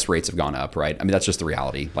mean, yes, rates have gone up, right? I mean, that's just the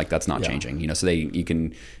reality. Like that's not changing. You know, so you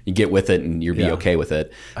get with it and you'll be okay with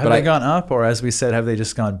it. Have they gone up, or as we said, have they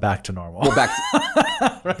just gone back to normal? Well,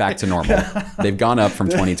 back to normal. They've gone up from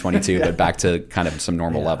 2022, but back to kind of some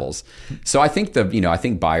normal levels. So I think I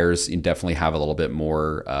think buyers definitely have a little bit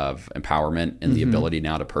more of empowerment and the ability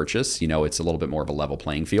now to purchase. You know, it's a little bit more of a level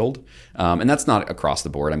playing field, and that's not across the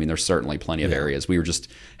board. I mean, there's certainly plenty of areas. We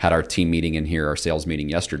had our team meeting in here, our sales meeting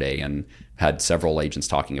yesterday, and had several agents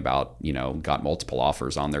talking about, got multiple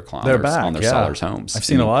offers on their sellers' homes. I've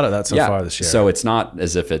seen a lot of that so far this year. So it's not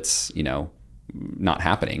as if it's, not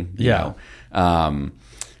happening.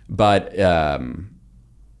 But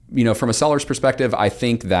from a seller's perspective, I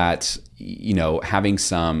think that, having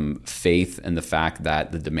some faith in the fact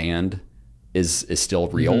that the demand is still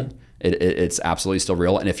real. It's absolutely still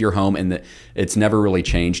real. And if you're home and it's never really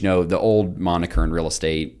changed, the old moniker in real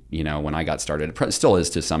estate, when I got started, it still is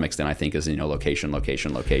to some extent, I think, is, location.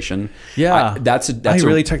 Yeah. I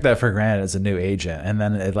really took that for granted as a new agent. And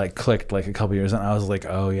then it like clicked like a couple years and I was like,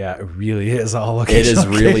 oh yeah, it really is all location.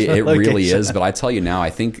 It really is. But I tell you now, I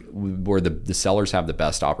think where the sellers have the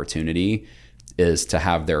best opportunity is to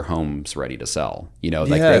have their homes ready to sell. You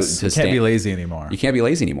can't be lazy anymore. You can't be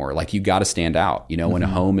lazy anymore. Like you got to stand out. When a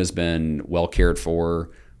home has been well cared for,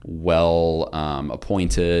 well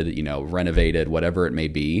appointed, renovated, whatever it may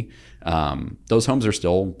be, those homes are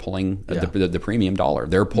still pulling the premium dollar.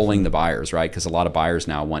 They're pulling the buyers, right? Because a lot of buyers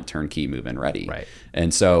now want turnkey move-in ready. Right.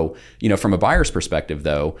 And so, from a buyer's perspective,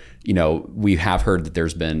 though, we have heard that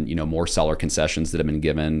there's been, more seller concessions that have been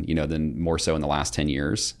given, than more so in the last 10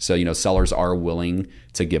 years. So, sellers are willing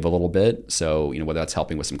to give a little bit. So, whether that's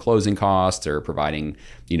helping with some closing costs or providing,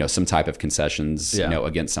 some type of concessions,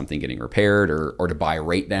 against something getting repaired or to buy a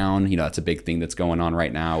rate down. That's a big thing that's going on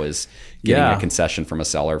right now is getting a concession from a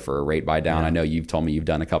seller for a rate buy down. I know you've told me you've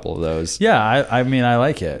done a couple of those. Yeah, I mean, I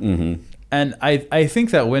like it. And I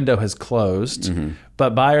think that window has closed,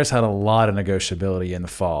 but buyers had a lot of negotiability in the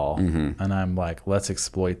fall. And I'm like, let's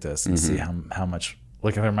exploit this and see how much.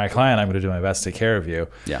 Like if I'm my client, I'm going to do my best to take care of you.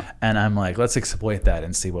 Yeah. And I'm like, let's exploit that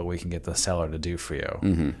and see what we can get the seller to do for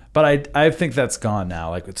you. But I think that's gone now.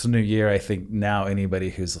 Like it's a new year. I think now anybody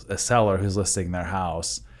who's a seller who's listing their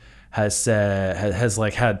house has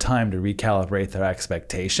had time to recalibrate their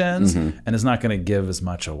expectations and is not going to give as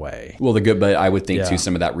much away. Well, but I would think too,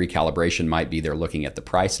 some of that recalibration might be they're looking at the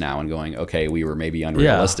price now and going, okay, we were maybe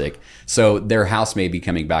unrealistic. So their house may be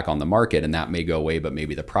coming back on the market and that may go away, but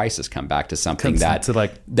maybe the price has come back to something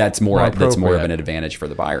that's more of an advantage for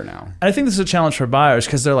the buyer now. I think this is a challenge for buyers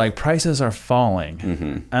because they're like, prices are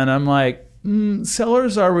falling. And I'm like,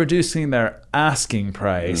 sellers are reducing their asking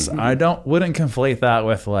price. I wouldn't conflate that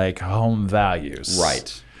with like home values.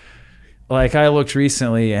 Right. Like I looked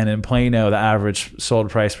recently and in Plano, the average sold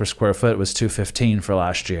price per square foot was $215 for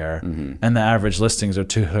last year. And the average listings are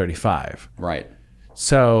 $235. Right.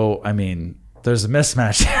 So, I mean, there's a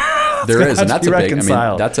mismatch here. There is, and that's a big. I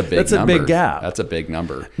mean, that's a big. That's number. a big gap. That's a big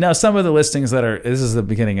number. Now, some of the listings this is the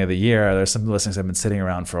beginning of the year. There's some listings that have been sitting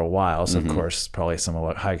around for a while. So, of course, probably some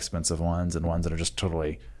high expensive ones and ones that are just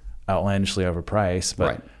totally outlandishly overpriced.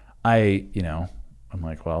 But I'm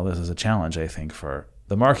like, well, this is a challenge, I think, for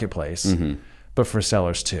the marketplace, but for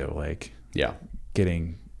sellers too. Like,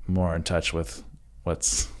 getting more in touch with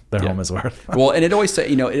what's their home is worth. Well, and it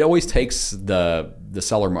always takes the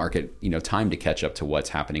seller market, time to catch up to what's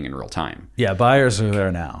happening in real time. Yeah, buyers are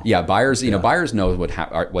there now. Yeah, buyers, buyers know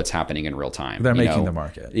what's happening in real time. They're making the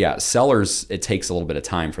market. Yeah, sellers, it takes a little bit of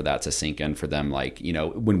time for that to sink in for them. Like,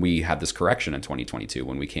 when we had this correction in 2022,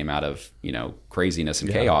 when we came out of, craziness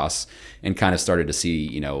and chaos and kind of started to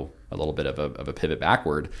see, a little bit of a pivot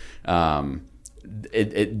backward,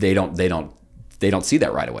 they don't see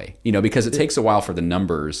that right away, because it takes a while for the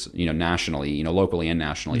numbers, nationally, locally and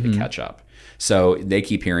nationally to catch up. So they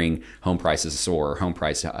keep hearing home prices soar,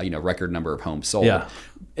 record number of homes sold. Yeah.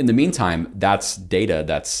 In the meantime, that's data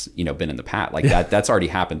that's, been in the past. Like that's already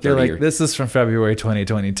happened 30 years. This is from February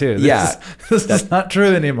 2022. This is not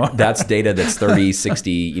true anymore. That's data that's 30,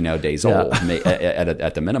 60, days old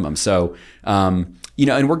at the minimum. So, and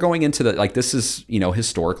we're going into this is,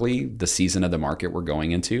 historically the season of the market we're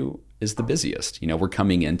going into is the busiest. We're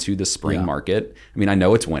coming into the spring market. I mean, I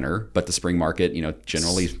know it's winter, but the spring market,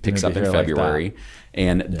 generally picks up in February. Like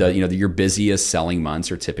and your busiest selling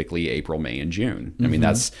months are typically April, May, and June. I mean,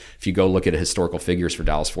 that's, if you go look at historical figures for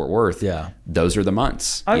Dallas Fort Worth, those are the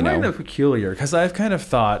months. I find it peculiar because I've kind of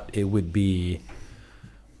thought it would be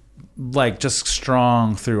like just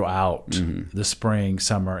strong throughout the spring,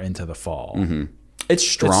 summer, into the fall. It's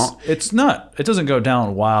strong. It's not. It doesn't go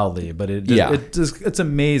down wildly, but it's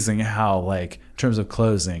amazing how, like, in terms of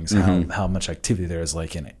closings, how much activity there is,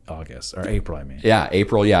 like in August or April. I mean, yeah,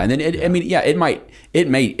 April. Yeah, and then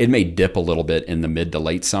it may dip a little bit in the mid to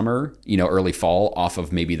late summer, early fall, off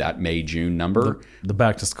of maybe that May June number. The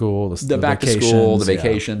back to school, the back to school, the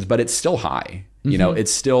vacations, but it's still high.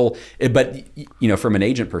 It's still, but from an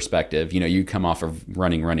agent perspective, you come off of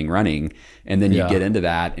running, and then you get into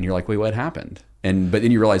that, and you're like, wait, what happened? But then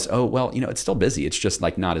you realize, oh, well, it's still busy. It's just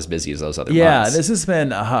like not as busy as those other months. Yeah, this has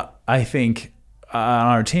been, I think, on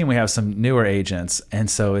our team, we have some newer agents. And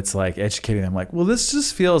so it's like educating them, like, well, this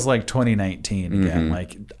just feels like 2019 again.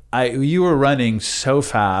 Like, you were running so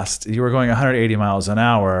fast. You were going 180 miles an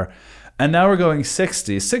hour. And now we're going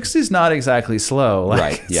 60. 60 is not exactly slow. Like,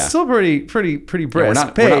 right. Yeah. It's still pretty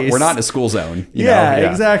brisk pace. We're not in a school zone.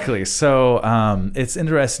 Yeah, exactly. So it's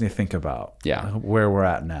interesting to think about where we're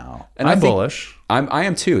at now. And I'm bullish. I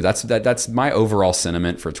am too. That's my overall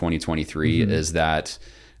sentiment for 2023 is that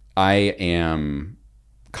I am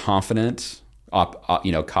confident,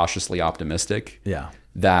 cautiously optimistic. Yeah.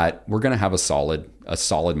 That we're going to have a solid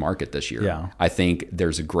market this year. Yeah. I think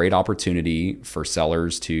there's a great opportunity for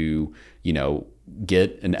sellers to,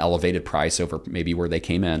 get an elevated price over maybe where they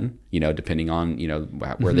came in, depending on,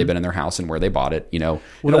 where they've been in their house and where they bought it, Well,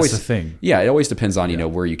 that's the thing. Yeah. It always depends on,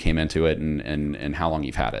 where you came into it and how long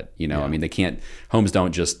you've had it. I mean, homes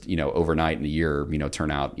don't just, overnight in a year,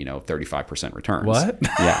 turn out, 35% returns. What?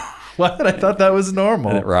 Yeah. What? I thought that was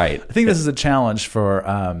normal. Right. I think this is a challenge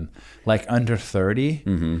for like under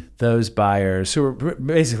 30, those buyers who are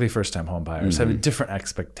basically first-time home buyers have a different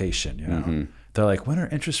expectation, They're like, when are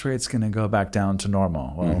interest rates going to go back down to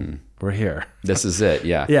normal? Well, we're here. This is it.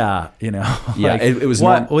 Yeah. Yeah. Yeah. Like, it was.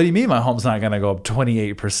 What do you mean my home's not going to go up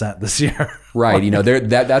 28% this year? Right.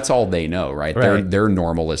 That's all they know, right? Their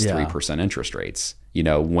normal is 3% interest rates.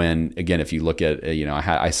 When, again, if you look at, I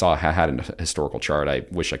had a historical chart. I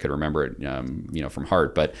wish I could remember it, from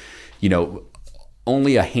heart, but,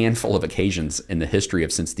 only a handful of occasions in the history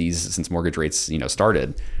of since mortgage rates,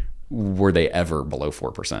 started, were they ever below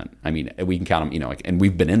 4%. I mean, we can count them, and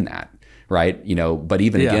we've been in that, right? But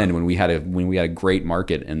even again, when we had a great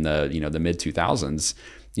market in the, the mid 2000s,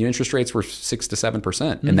 interest rates were 6 to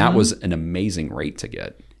 7%, and that was an amazing rate to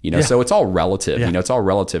get. So it's all relative. It's all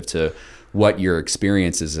relative to what your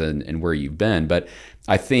experience is and where you've been. But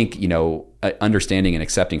I think, understanding and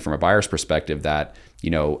accepting from a buyer's perspective that, a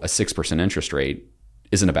 6% interest rate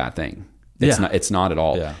isn't a bad thing. It's not at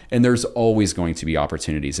all. Yeah. And there's always going to be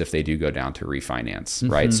opportunities if they do go down to refinance,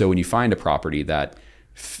 right? So when you find a property that,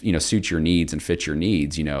 suits your needs and fits your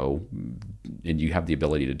needs, and you have the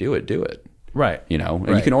ability to do it. Right. And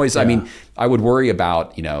you can always, I mean, I would worry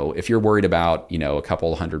about, if you're worried about, a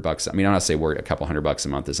couple $100, I mean, I'm not saying a couple $100 a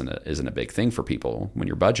month isn't a big thing for people when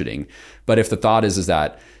you're budgeting, but if the thought is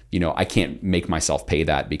that, I can't make myself pay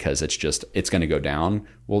that because it's going to go down.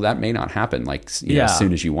 Well, that may not happen as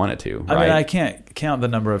soon as you want it to. Right? I mean, I can't count the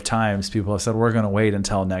number of times people have said, we're going to wait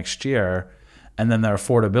until next year. And then their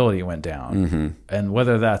affordability went down. And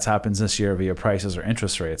whether that happens this year via prices or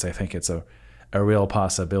interest rates, I think it's a real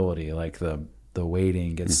possibility. Like the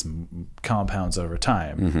waiting gets compounds over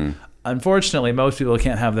time. Unfortunately, most people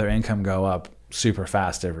can't have their income go up super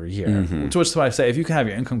fast every year. Which is why I say if you can have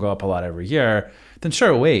your income go up a lot every year, then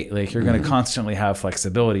sure, wait. Like you're going to constantly have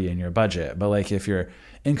flexibility in your budget. But like if your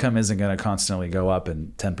income isn't going to constantly go up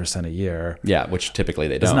in 10% a year. Yeah, which typically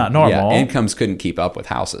they don't. It's not normal. Yeah, incomes couldn't keep up with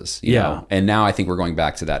houses. You know? And now I think we're going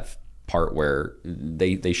back to that part where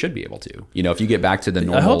they should be able to. If you get back to the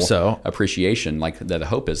normal appreciation, like the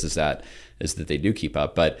hope is that they do keep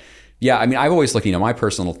up. But yeah, I mean, I've always looked, my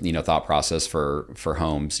personal, thought process for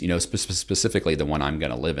homes, specifically the one I'm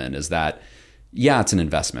going to live in is that, yeah, it's an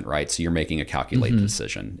investment, right? So you're making a calculated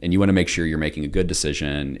decision and you want to make sure you're making a good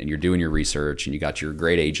decision and you're doing your research and you got your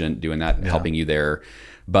great agent doing that, helping you there.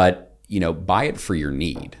 But, buy it for your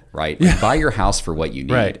need, right? Yeah. Buy your house for what you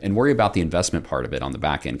need and worry about the investment part of it on the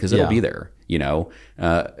back end because it'll be there.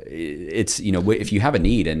 It's, if you have a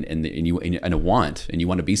need and a want and you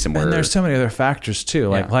want to be somewhere. And there's so many other factors too,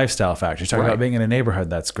 like lifestyle factors. Talking about being in a neighborhood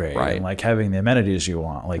that's great and like having the amenities you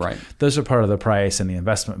want. Like those are part of the price and the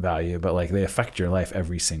investment value, but like they affect your life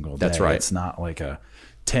every single day. That's right. It's not like a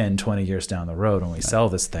 10, 20 years down the road when we sell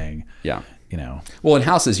this thing. Yeah. Well, in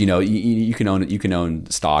houses, you can own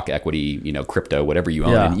stock, equity, crypto, whatever you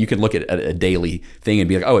own, and you can look at a daily thing and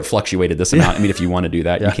be like, oh, it fluctuated this amount. I mean, if you want to do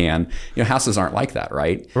that, you can. Houses aren't like that,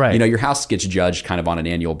 right? Right. Your house gets judged kind of on an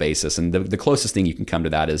annual basis, and the closest thing you can come to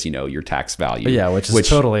that is your tax value. Yeah, which is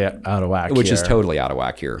totally out of whack. Which is totally out of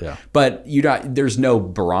whack here. Yeah. But there's no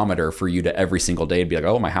barometer for you to every single day be like,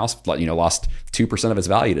 oh, my house lost 2% of its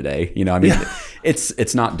value today.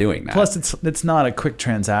 It's not doing that. Plus, it's not a quick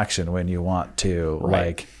transaction when you want to. Right.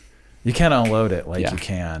 Like, you can't unload it like you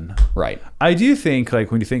can. Right. I do think,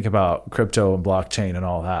 like, when you think about crypto and blockchain and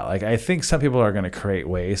all that, like, I think some people are going to create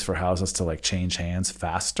ways for houses to like change hands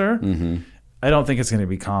faster. Mm-hmm. I don't think it's going to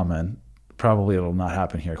be common. Probably it'll not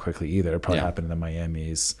happen here quickly either. It'll probably happen in the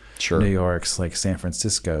Miamis, New Yorks, like San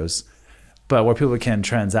Francisco's. But where people can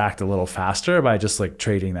transact a little faster by just like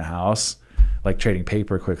trading the house, like trading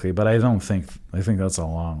paper quickly. But I think that's a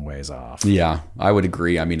long ways off. Yeah, I would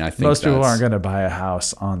agree. I mean, I think most people aren't going to buy a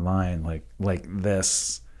house online like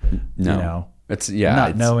this. No. It's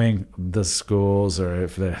knowing the schools or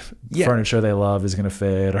if the furniture they love is going to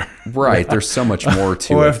fit, or right. There's so much more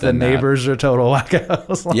to or it. Or if the neighbors are total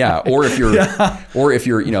wackos. Like, or if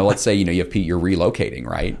you're, let's say, you're relocating,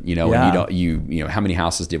 right? And you don't, how many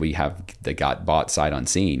houses did we have that got bought sight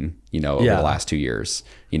unseen, over the last 2 years,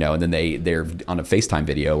 and then they're on a FaceTime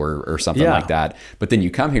video or something like that. But then you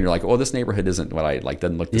come here and you're like, well, this neighborhood isn't what I like,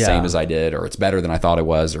 doesn't look the same as I did, or it's better than I thought it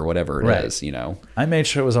was, or whatever it is, I made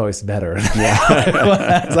sure it was always better.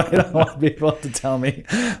 I don't want people to tell me,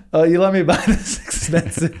 oh, you let me buy this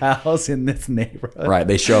expensive house in this neighborhood. Right.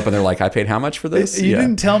 They show up and they're like, I paid how much for this? You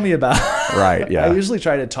didn't tell me about it. Right. Yeah. I usually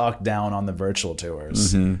try to talk down on the virtual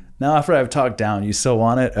tours. Mm-hmm. Now, after I've talked down, you still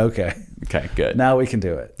want it? Okay, good. Now we can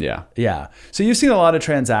do it. Yeah. So you've seen a lot of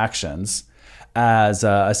transactions as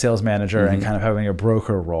a sales manager and kind of having a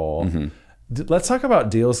broker role. Mm-hmm. Let's talk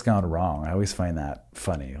about deals gone wrong. I always find that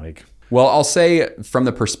funny. Well, I'll say from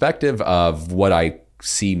the perspective of what I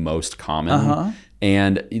see most common,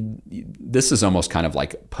 and this is almost kind of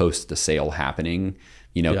like post the sale happening,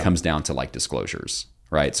 comes down to like disclosures,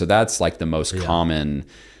 right? So that's like the most common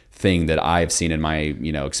thing that I've seen in my,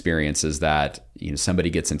 experience is that, somebody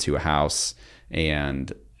gets into a house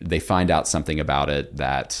and they find out something about it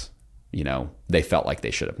that, they felt like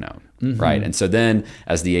they should have known. Mm-hmm. Right. And so then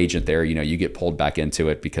as the agent there, you get pulled back into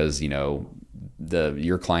it because,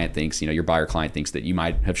 your client thinks, your buyer client thinks that you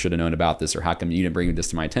should have known about this, or how come you didn't bring this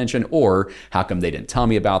to my attention, or how come they didn't tell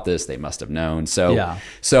me about this? They must have known. So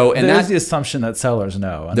and there's the assumption that sellers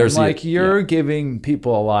know. And there's you're giving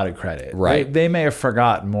people a lot of credit. Right. They may have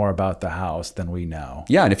forgotten more about the house than we know.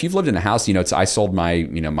 Yeah. And if you've lived in a house, I sold my,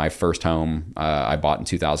 my first home, I bought in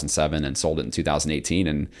 2007 and sold it in 2018.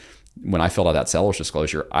 And when I filled out that seller's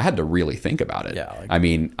disclosure, I had to really think about it.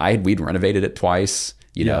 Yeah. We'd renovated it twice.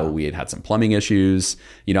 We had some plumbing issues.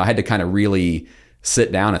 I had to kind of really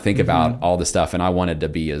sit down and think about all the stuff, and I wanted to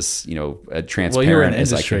be as transparent. Well, you're in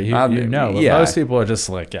as industry, I could. but most people are just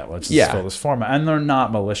like, let's just fill this format, and they're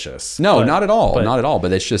not malicious. No, not at all, not at all.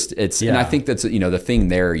 But and I think that's the thing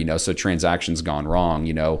there. So transactions gone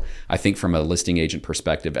wrong. I think from a listing agent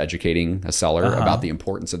perspective, educating a seller about the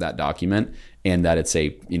importance of that document. And that it's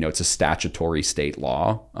a statutory state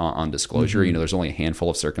law on disclosure. Mm-hmm. There's only a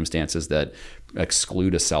handful of circumstances that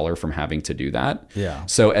exclude a seller from having to do that. Yeah.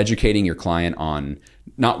 So educating your client on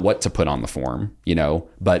not what to put on the form,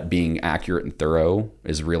 but being accurate and thorough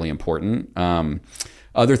is really important.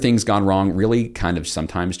 Other things gone wrong, really kind of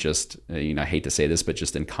sometimes just, I hate to say this, but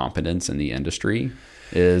just incompetence in the industry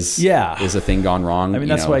is a thing gone wrong.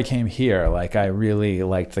 That's why I came here. I really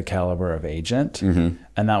liked the caliber of agent, and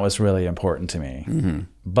that was really important to me. Mm-hmm.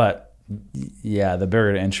 But the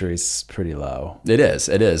barrier to entry is pretty low. It is,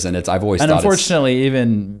 and I've always thought. And unfortunately,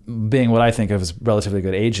 even being what I think of as relatively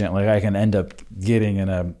good agent, I can end up getting in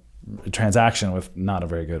a transaction with not a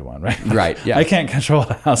very good one, right? Right. Yeah. I can't control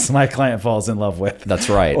the house my client falls in love with. That's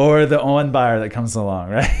right. Or the one buyer that comes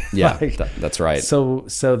along, right? Yeah, that's right. So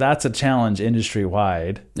that's a challenge industry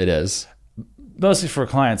wide. It is. Mostly for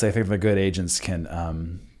clients, I think the good agents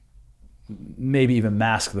can maybe even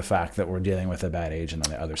mask the fact that we're dealing with a bad agent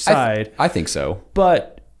on the other side. I think so.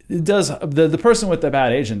 But it does. The person with the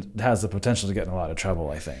bad agent has the potential to get in a lot of trouble,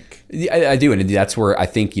 I think. I do. And that's where I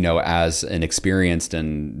think, as an experienced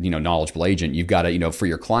and, knowledgeable agent, you've got to, for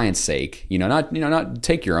your client's sake, not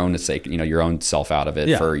take your own sake, your own self out of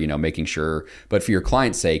it for, making sure, but for your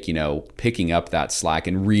client's sake, picking up that slack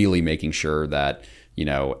and really making sure that,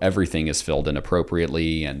 everything is filled in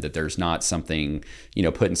appropriately, and that there's not something,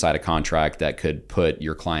 put inside a contract that could put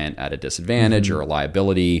your client at a disadvantage or a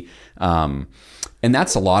liability. And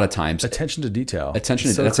that's a lot of times attention to detail. That's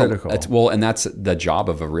critical. And that's the job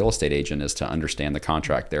of a real estate agent, is to understand the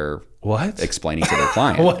contract they're explaining to their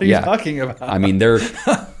client. What are you talking about? I mean, they're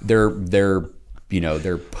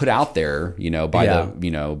put out there,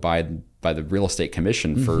 by the real estate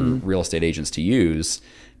commission for real estate agents to use,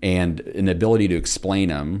 and an ability to explain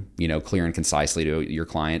them, clear and concisely to your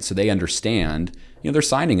client, so they understand. They're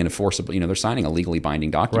signing an enforceable, they're signing a legally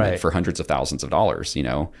binding document for hundreds of thousands of dollars,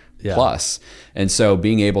 plus. And so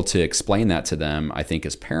being able to explain that to them, I think,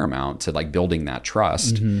 is paramount to like building that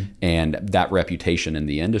trust and that reputation in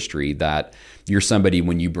the industry, that you're somebody,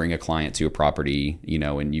 when you bring a client to a property,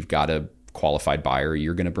 and you've got a qualified buyer,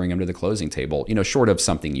 you're going to bring them to the closing table, short of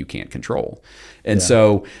something you can't control. And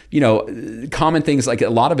so, common things, like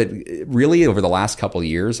a lot of it really over the last couple of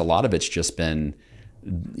years, a lot of it's just been,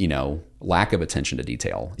 lack of attention to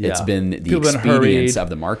detail. Yeah. It's been the expedience of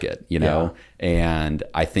the market, and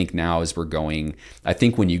I think now as we're going, I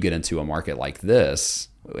think when you get into a market like this,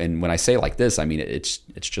 and when I say like this, I mean, it's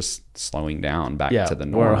just slowing down back to the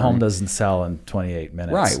norm. Where a home doesn't sell in 28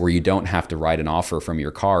 minutes. Right. Where you don't have to write an offer from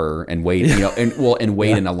your car and wait, and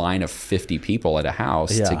wait in a line of 50 people at a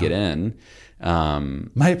house to get in.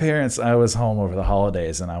 My parents, I was home over the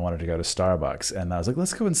holidays and I wanted to go to Starbucks, and I was like,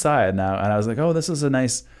 let's go inside now. And I was like, oh, this is a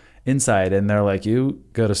nice inside. And they're like, you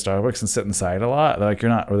go to Starbucks and sit inside a lot? They're like,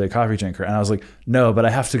 you're not really a coffee drinker. And I was like, no, but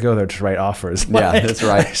I have to go there to write offers. Yeah, that's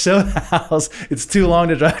right. I show the house. It's too long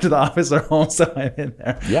to drive to the office or home, so I'm in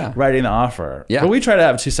there writing the offer. Yeah. But we try to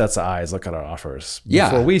have two sets of eyes look at our offers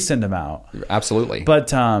before we send them out. Absolutely.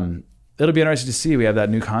 But it'll be interesting to see. We have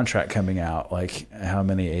that new contract coming out. Like, how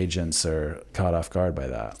many agents are caught off guard by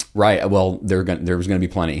that? Right. Well, there's going to be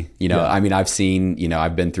plenty. I mean, I've seen.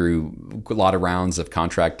 I've been through a lot of rounds of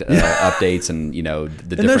contract updates, and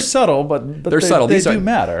they're subtle, but they're subtle. They do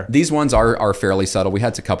matter. These ones are fairly subtle. We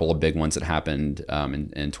had a couple of big ones that happened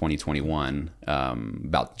in 2021,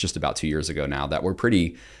 about 2 years ago now, that were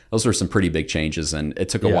pretty. Those were some pretty big changes, and it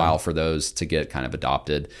took a while for those to get kind of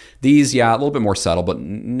adopted. These, a little bit more subtle, but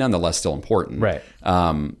nonetheless still important. Right.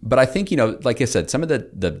 But I think, like I said, some of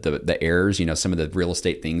the errors, some of the real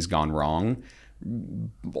estate things gone wrong,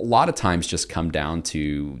 a lot of times just come down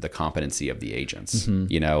to the competency of the agents,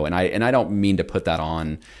 and I don't mean to put that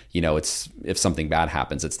on, it's, if something bad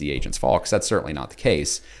happens, it's the agent's fault, because that's certainly not the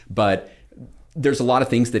case. But there's a lot of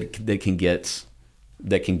things that can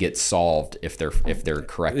get solved if they're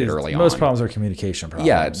corrected early on. Most problems are communication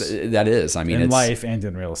problems. Yeah, that is. I mean, in life and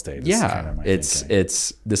in real estate.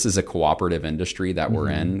 This is a cooperative industry that we're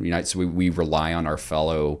in. So we rely on our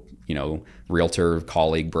fellow, realtor,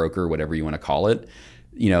 colleague, broker, whatever you want to call it,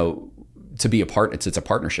 to be a part. It's a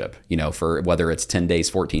partnership, for whether it's 10 days,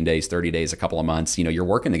 14 days, 30 days, a couple of months, you're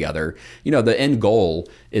working together. The end goal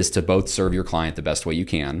is to both serve your client the best way you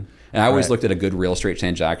can. And I always looked at a good real estate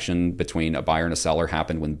transaction between a buyer and a seller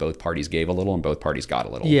happened when both parties gave a little and both parties got a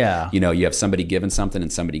little. Yeah. You have somebody giving something and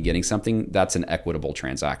somebody getting something. That's an equitable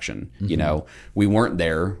transaction. We weren't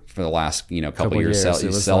there for the last, couple of years.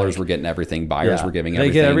 Sellers were getting everything. Buyers were giving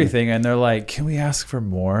everything. They get everything, and they're like, can we ask for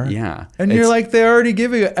more? Yeah. And you're like, they're already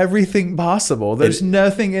giving you everything possible. There's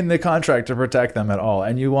nothing in the contract to protect them at all.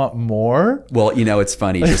 And you want more? Well, it's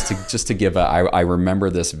funny, just to give I remember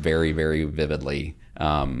this very, very vividly.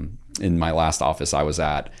 In my last office I was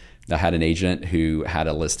at, I had an agent who had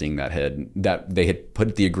a listing that they had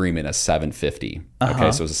put the agreement as $750,000.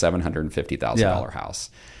 Okay, so it was a $750,000 house,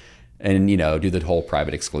 and do the whole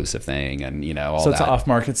private exclusive thing, and all that. So it's an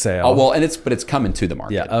off-market sale. Oh well, but it's coming to the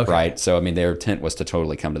market, right? So I mean, their intent was to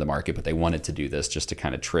totally come to the market, but they wanted to do this just to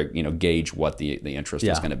kind of gauge what the interest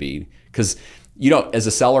was going to be, because as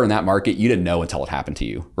a seller in that market, you didn't know until it happened to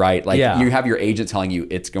you, right? Like you have your agent telling you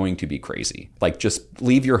it's going to be crazy. Like, just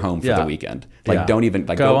leave your home for the weekend. Like don't even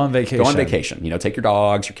go on vacation. Go on vacation. Take your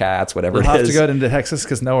dogs, your cats, whatever it is. You'll have to go into Texas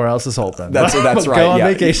because nowhere else is open. That's right. Go on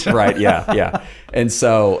vacation. Right. Yeah. And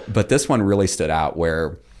so, but this one really stood out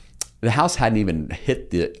where the house hadn't even hit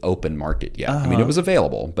the open market yet. I mean, it was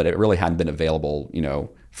available, but it really hadn't been available,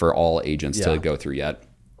 for all agents to go through yet.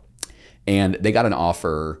 And they got an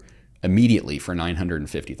offer immediately for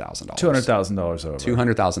 $950,000. $200,000 over.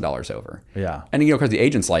 $200,000 over. Yeah. And because the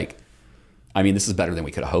agent's like, I mean, this is better than we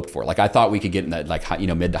could have hoped for. Like, I thought we could get in that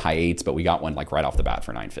mid to high eights, but we got one right off the bat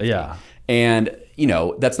for $950,000. Yeah. And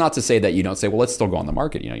that's not to say that you don't say, well, let's still go on the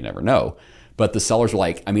market. You never know. But the sellers were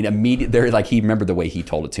like, I mean, they're like, he remembered the way he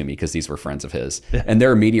told it to me because these were friends of his. And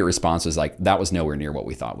their immediate response was like, that was nowhere near what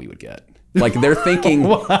we thought we would get. Like they're thinking,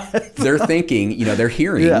 they're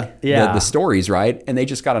hearing the stories, right? And they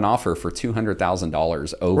just got an offer for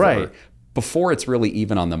 $200,000 over before it's really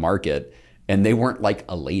even on the market. And they weren't like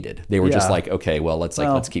elated. They were just like, okay, well, let's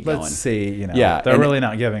keep going. Let's see, they're really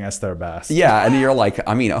not giving us their best. Yeah. And you're like,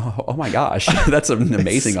 I mean, oh my gosh, that's an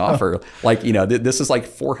amazing offer. Like, this is like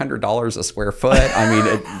 $400 a square foot. I mean,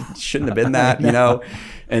 it shouldn't have been that,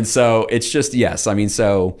 And so it's just, yes. I mean,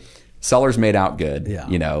 so sellers made out good,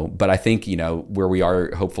 but I think, where we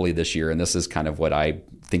are hopefully this year, and this is kind of what I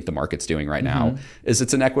think the market's doing right now, is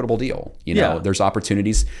it's an equitable deal. There's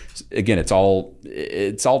opportunities. Again, it's all,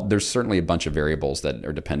 there's certainly a bunch of variables that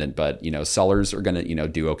are dependent, but, sellers are going to,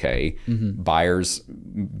 do okay. Buyers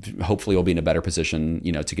hopefully will be in a better position,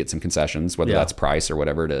 to get some concessions, whether that's price or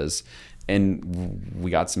whatever it is. And we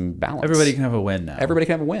got some balance. Everybody can have a win now. Everybody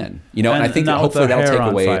can have a win. And I think that hopefully that'll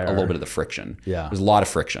take away a little bit of the friction. Yeah. There's a lot of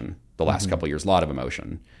friction the last couple of years, a lot of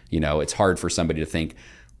emotion. It's hard for somebody to think,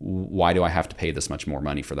 why do I have to pay this much more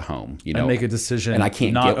money for the home? And make a decision, and I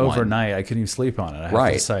can't not get overnight. I couldn't even sleep on it. I have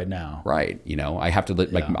to decide now. Right. I have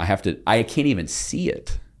to I can't even see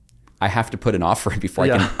it. I have to put an offer in before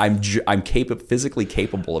I'm physically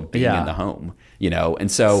capable of being in the home. And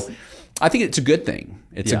so I think it's a good thing.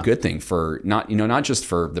 It's a good thing for not just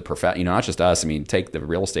for the not just us. I mean, take the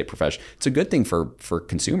real estate profession. It's a good thing for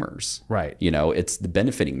consumers. Right. It's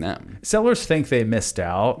benefiting them. Sellers think they missed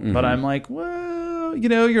out, but I'm like, well,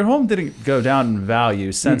 your home didn't go down in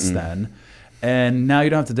value since then. And now you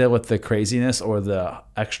don't have to deal with the craziness or the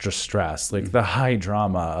extra stress, like the high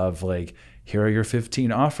drama of like, here are your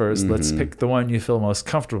 15 offers. Let's pick the one you feel most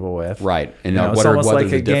comfortable with. Right. And it's almost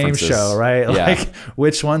like a game show, right? Yeah. Like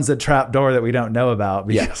which one's a trap door that we don't know about.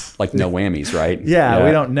 Yes. Like no whammies, right? Yeah.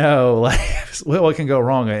 We don't know like what can go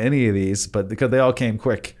wrong on any of these, but because they all came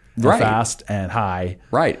quick and fast and high.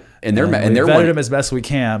 Right. And they're vetted them as best we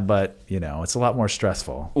can, but it's a lot more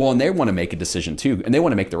stressful. Well, and they want to make a decision too, and they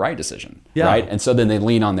want to make the right decision, right? And so then they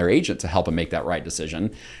lean on their agent to help them make that right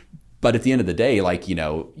decision. But at the end of the day, like,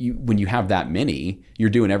 when you have that many, you're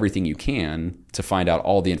doing everything you can to find out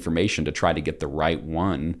all the information to try to get the right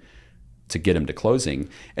one to get them to closing.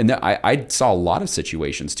 And I saw a lot of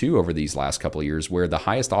situations too over these last couple of years where the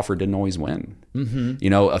highest offer didn't always win.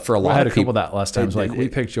 For a lot I had of a couple that last time. Like we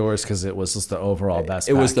picked yours because it was just the overall best.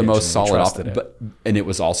 It was the most solid offer, and it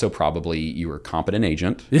was also probably you were a competent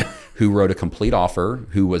agent who wrote a complete offer,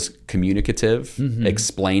 who was communicative,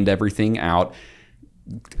 explained everything out.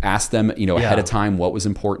 Ask them, ahead of time what was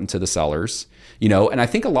important to the sellers, and I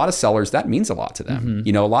think a lot of sellers, that means a lot to them.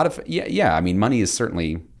 A lot of, I mean, money is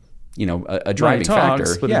certainly, a driving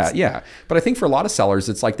factor. But I think for a lot of sellers,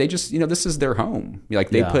 it's like they just, this is their home. Like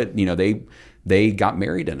they put, they got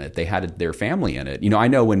married in it. They had their family in it. I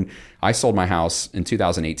know when I sold my house in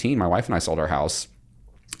 2018, my wife and I sold our house,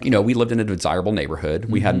 we lived in a desirable neighborhood.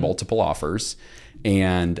 We had multiple offers,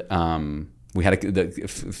 and, we had the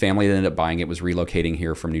family that ended up buying it was relocating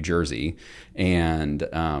here from New Jersey. And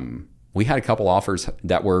we had a couple offers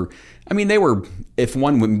that were, I mean, they were, if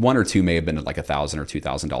one or two may have been like $1,000 or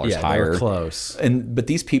 $2,000 higher. They were close. But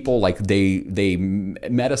these people, like they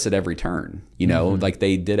met us at every turn, like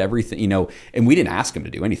they did everything, and we didn't ask them to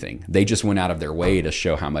do anything. They just went out of their way to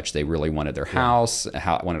show how much they really wanted their house,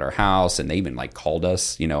 wanted our house. And they even like called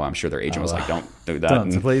us, I'm sure their agent was like, don't do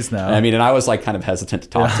that. Please no. I mean, and I was like kind of hesitant to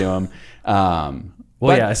talk to them.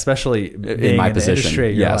 Especially being in my in position. The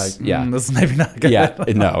industry, Yes, this is maybe not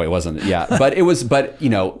good. No, it wasn't. But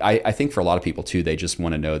I think for a lot of people too, they just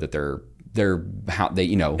want to know that they're how they,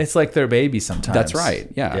 it's like their baby sometimes. That's right.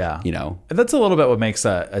 Yeah. And that's a little bit what makes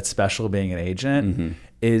it special being an agent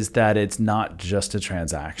is that it's not just a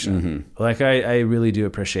transaction. Like I really do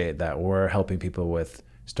appreciate that we're helping people with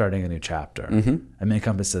starting a new chapter. I mean,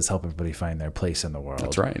 Compass says help everybody find their place in the world.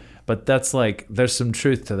 That's right. But that's like, there's some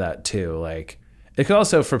truth to that too. Like it could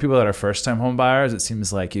also, for people that are first time home buyers, it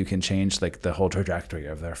seems like you can change like the whole trajectory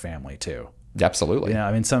of their family too. Absolutely.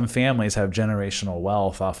 I mean, some families have generational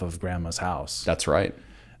wealth off of grandma's house. That's right.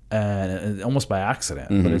 And almost by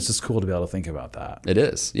accident, but it's just cool to be able to think about that. It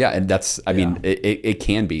is. Yeah. And that's, I mean, it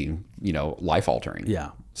can be, life altering.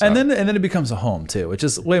 Yeah. So. And then it becomes a home too, which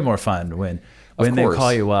is way more fun when they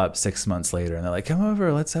call you up 6 months later and they're like, come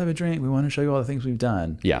over, let's have a drink. We want to show you all the things we've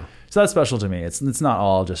done. Yeah. So that's special to me. It's not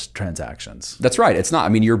all just transactions. That's right. It's not. I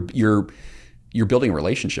mean, you're building a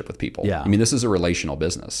relationship with people. Yeah. I mean, this is a relational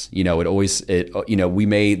business. There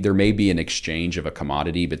may be an exchange of a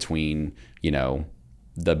commodity between,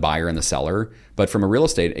 the buyer and the seller. But from a real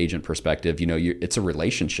estate agent perspective, it's a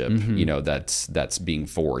relationship, that's being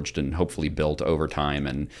forged and hopefully built over time.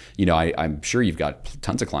 And, I'm sure you've got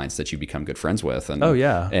tons of clients that you become good friends with. And, oh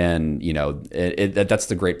yeah. And, that's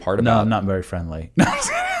the great part about. No, I'm not very friendly.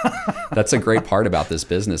 That's a great part about this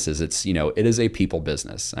business is it is a people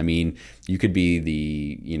business. I mean, you could be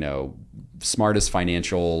the, smartest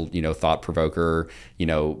financial, thought provoker,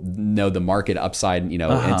 know the market upside,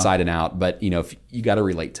 inside and out. But, if you got to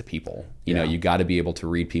relate to people, you got to be able to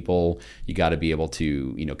read people, you got to be able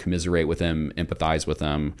to, commiserate with them, empathize with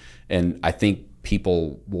them. And I think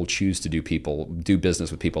people will choose to do business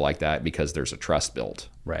with people like that because there's a trust built.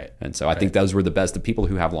 Right. And so I think those were the people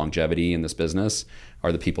who have longevity in this business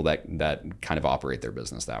are the people that kind of operate their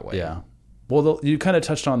business that way. Yeah. Well, you kind of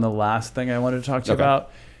touched on the last thing I wanted to talk to you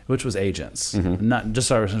about, which was agents, not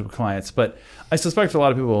just our clients, but I suspect a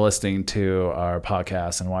lot of people listening to our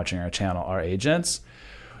podcast and watching our channel are agents.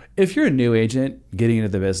 If you're a new agent getting into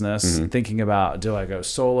the business, thinking about, do I go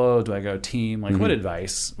solo? Do I go team? Like what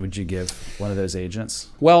advice would you give one of those agents?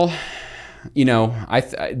 Well,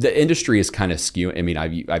 the industry is kind of skewed. I mean,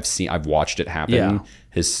 I've watched it happen. Yeah.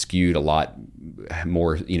 Has skewed a lot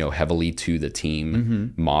more, heavily to the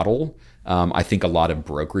team model. I think a lot of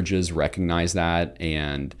brokerages recognize that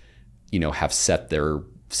and, have set their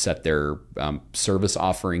service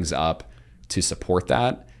offerings up to support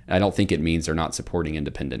that. I don't think it means they're not supporting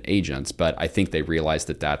independent agents, but I think they realize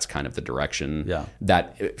that that's kind of the direction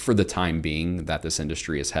that for the time being that this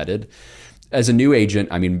industry is headed. As a new agent,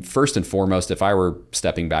 I mean, first and foremost, if I were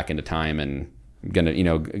stepping back into time and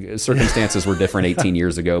circumstances were different 18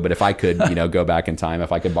 years ago, but if I could, go back in time,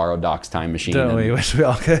 if I could borrow Doc's time machine We wish we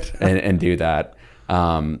all could. and do that.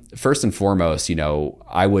 First and foremost,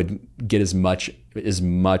 I would get as much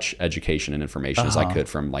education and information as I could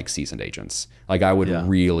from like seasoned agents. Like I would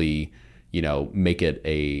really, make it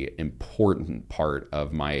a important part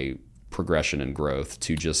of my progression and growth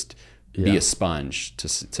to just be a sponge to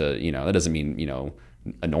that doesn't mean,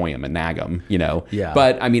 annoy them and nag them,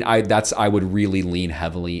 but I mean, I would really lean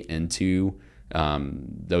heavily into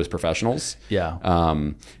those professionals.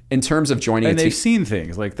 In terms of joining and they've seen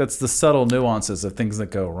things like that's the subtle nuances of things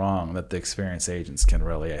that go wrong that the experienced agents can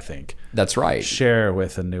really, I think, that's right, share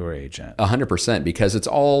with a newer agent. 100%, because it's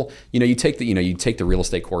all, you take the real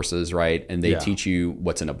estate courses, right? And they teach you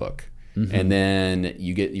what's in a book. And then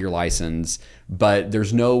you get your license, but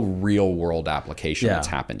there's no real world application that's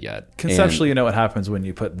happened yet. Conceptually, you know what happens when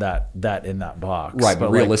you put that in that box, right?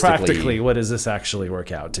 But realistically, practically, what does this actually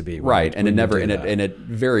work out to be? Right, and it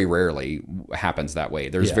very rarely happens that way.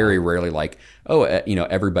 There's very rarely like,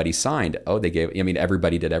 everybody signed. Oh, they gave. I mean,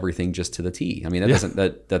 everybody did everything just to the T. I mean,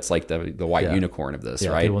 that's like the white unicorn of this,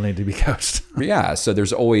 right? People need to be coached. So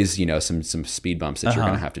there's always some speed bumps that you're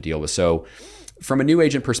going to have to deal with. So from a new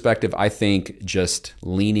agent perspective, I think just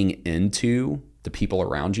leaning into the people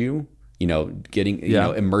around you, getting,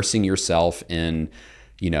 immersing yourself in,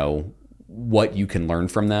 what you can learn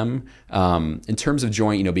from them. In terms of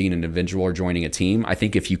being an individual or joining a team, I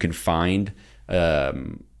think if you can find,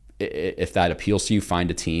 if that appeals to you, find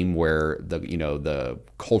a team where the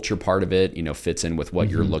culture part of it, fits in with what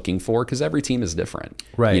you're looking for, because every team is different.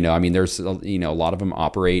 Right. I mean, there's, a lot of them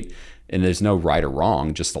operate, and there's no right or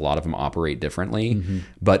wrong, just a lot of them operate differently.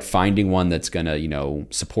 But finding one that's going to,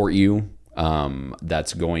 support you,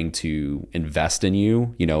 that's going to invest in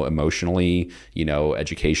you, emotionally,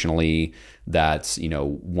 educationally, that's,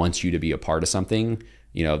 wants you to be a part of something,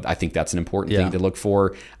 I think that's an important thing to look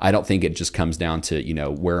for. I don't think it just comes down to,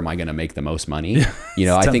 where am I going to make the most money?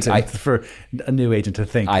 I think for a new agent to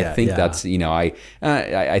think, I think that's,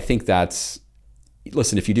 I think that's,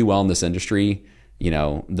 listen, if you do well in this industry,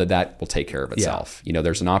 that will take care of itself.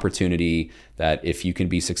 There's an opportunity that if you can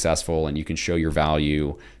be successful and you can show your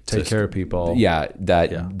value, take care of people.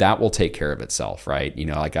 That will take care of itself. Right.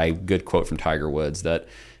 Good quote from Tiger Woods that,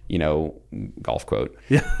 golf quote,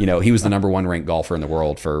 he was the number one ranked golfer in the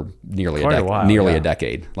world for nearly a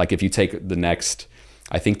decade. Like if you take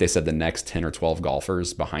I think they said the next 10 or 12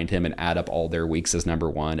 golfers behind him and add up all their weeks as number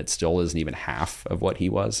one, it still isn't even half of what he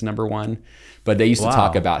was number one. But they used to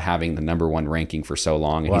talk about having the number one ranking for so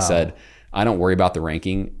long. And he said, I don't worry about the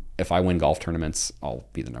ranking. If I win golf tournaments, I'll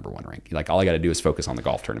be the number one ranking. Like all I got to do is focus on the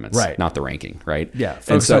golf tournaments, not the ranking, right? Yeah.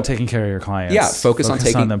 Focus on taking care of your clients. Yeah. Focus on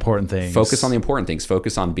the important things. Focus on the important things.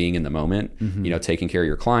 Focus on being in the moment, taking care of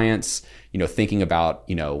your clients, thinking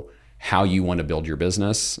about, how you want to build your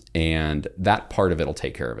business, and that part of it will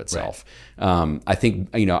take care of itself. Right. I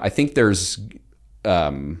think there's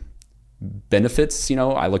benefits,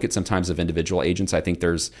 I look at sometimes of individual agents. I think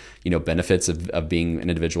there's, benefits of being an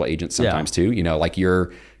individual agent sometimes too, like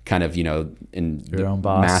you're kind of, in your own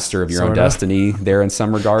boss, master of your own destiny there in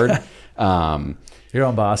some regard. Your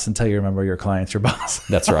own boss until you remember your client's your boss.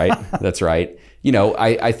 That's right. That's right.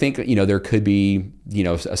 I think, there could be,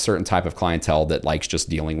 a certain type of clientele that likes just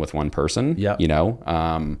dealing with one person. Yeah.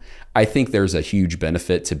 I think there's a huge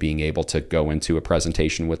benefit to being able to go into a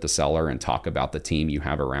presentation with the seller and talk about the team you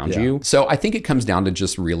have around you. So I think it comes down to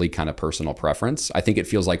just really kind of personal preference. I think it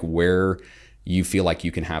feels like where you feel like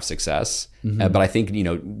you can have success. But I think,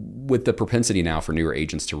 with the propensity now for newer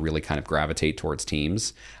agents to really kind of gravitate towards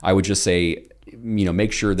teams, I would just say,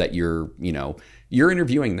 make sure that you're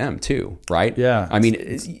interviewing them too, right? Yeah. I mean,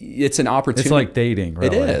 it's an opportunity. It's like dating,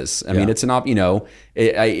 really. It is. I mean, it's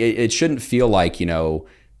it shouldn't feel like,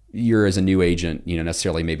 you're as a new agent,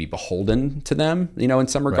 necessarily maybe beholden to them, in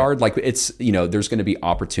some regard. Like it's, there's going to be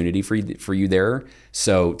opportunity for you there.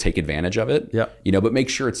 So take advantage of it, but make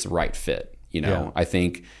sure it's the right fit.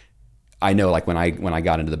 I know like when I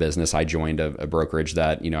got into the business, I joined a brokerage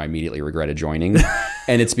that, I immediately regretted joining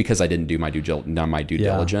and it's because I didn't do my due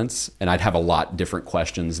diligence, and I'd have a lot different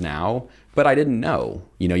questions now, but I didn't know,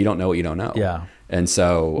 you don't know what you don't know. Yeah. And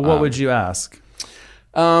so what would you ask?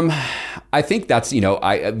 I think that's,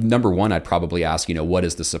 number one, I'd probably ask, what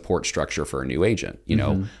is the support structure for a new agent?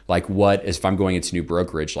 Like if I'm going into new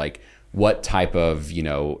brokerage, like what type of,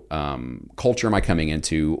 culture am I coming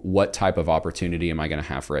into? What type of opportunity am I going to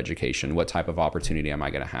have for education? What type of opportunity am I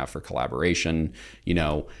going to have for collaboration?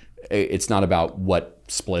 It's not about what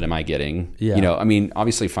split am I getting? Yeah. I mean,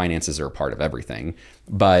 obviously finances are a part of everything,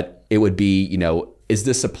 but it would be, is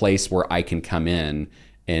this a place where I can come in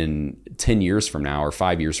 10 years from now or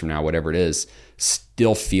 5 years from now, whatever it is,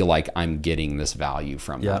 still feel like I'm getting this value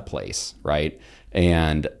from that place, right?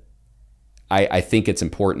 And I think it's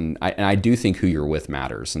important. And I do think who you're with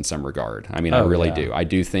matters in some regard. I mean, I really do. I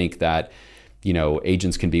do think that,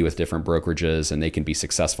 agents can be with different brokerages and they can be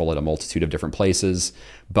successful at a multitude of different places.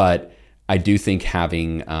 But I do think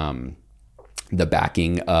having the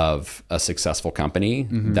backing of a successful company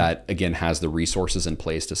that, again, has the resources in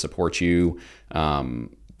place to support you,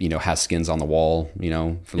 has skins on the wall,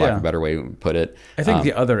 for lack of a better way to put it. I think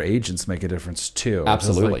the other agents make a difference too.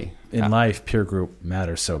 Absolutely. Like in life, peer group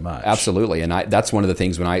matters so much. Absolutely. And that's one of the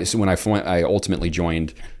things when I ultimately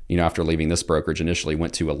joined, after leaving this brokerage, initially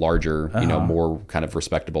went to a larger, more kind of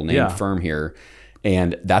respectable name firm here.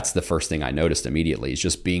 And that's the first thing I noticed immediately is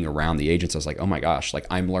just being around the agents. I was like, oh my gosh, like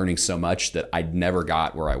I'm learning so much that I'd never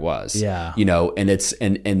got where I was. Yeah. And it's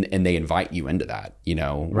and they invite you into that,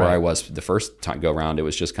 where I was the first time go around, it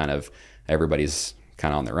was just kind of everybody's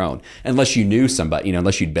kind of on their own. Unless you knew somebody,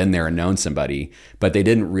 unless you'd been there and known somebody, but they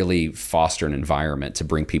didn't really foster an environment to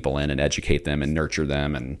bring people in and educate them and nurture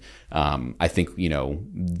them. And I think,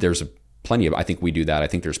 there's I think we do that. I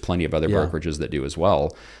think there's plenty of other brokerages that do as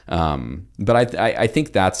well. But I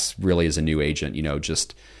think that's really, as a new agent,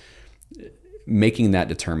 just making that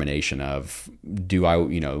determination of, do I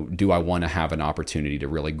want to have an opportunity to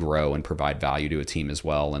really grow and provide value to a team as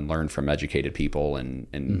well and learn from educated people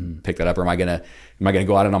and pick that up? Or am I going to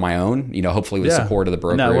go out on my own, hopefully with support of the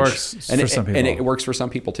brokerage? And that works for some people. And it works for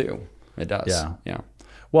some people too. It does. Yeah.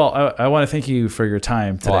 Well, I want to thank you for your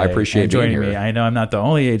time today. Well, I appreciate joining being here. me. I know I'm not the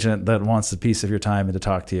only agent that wants a piece of your time and to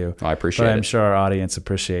talk to you. I appreciate it. But I'm sure our audience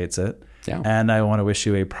appreciates it. Yeah. And I want to wish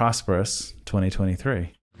you a prosperous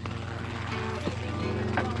 2023.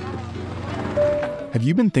 Have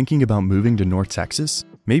you been thinking about moving to North Texas?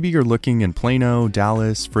 Maybe you're looking in Plano,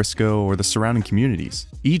 Dallas, Frisco, or the surrounding communities.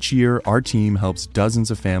 Each year, our team helps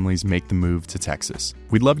dozens of families make the move to Texas.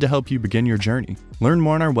 We'd love to help you begin your journey. Learn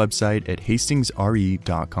more on our website at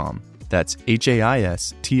hastingsre.com. That's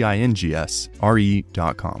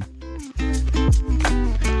HAISTINGSRE.com.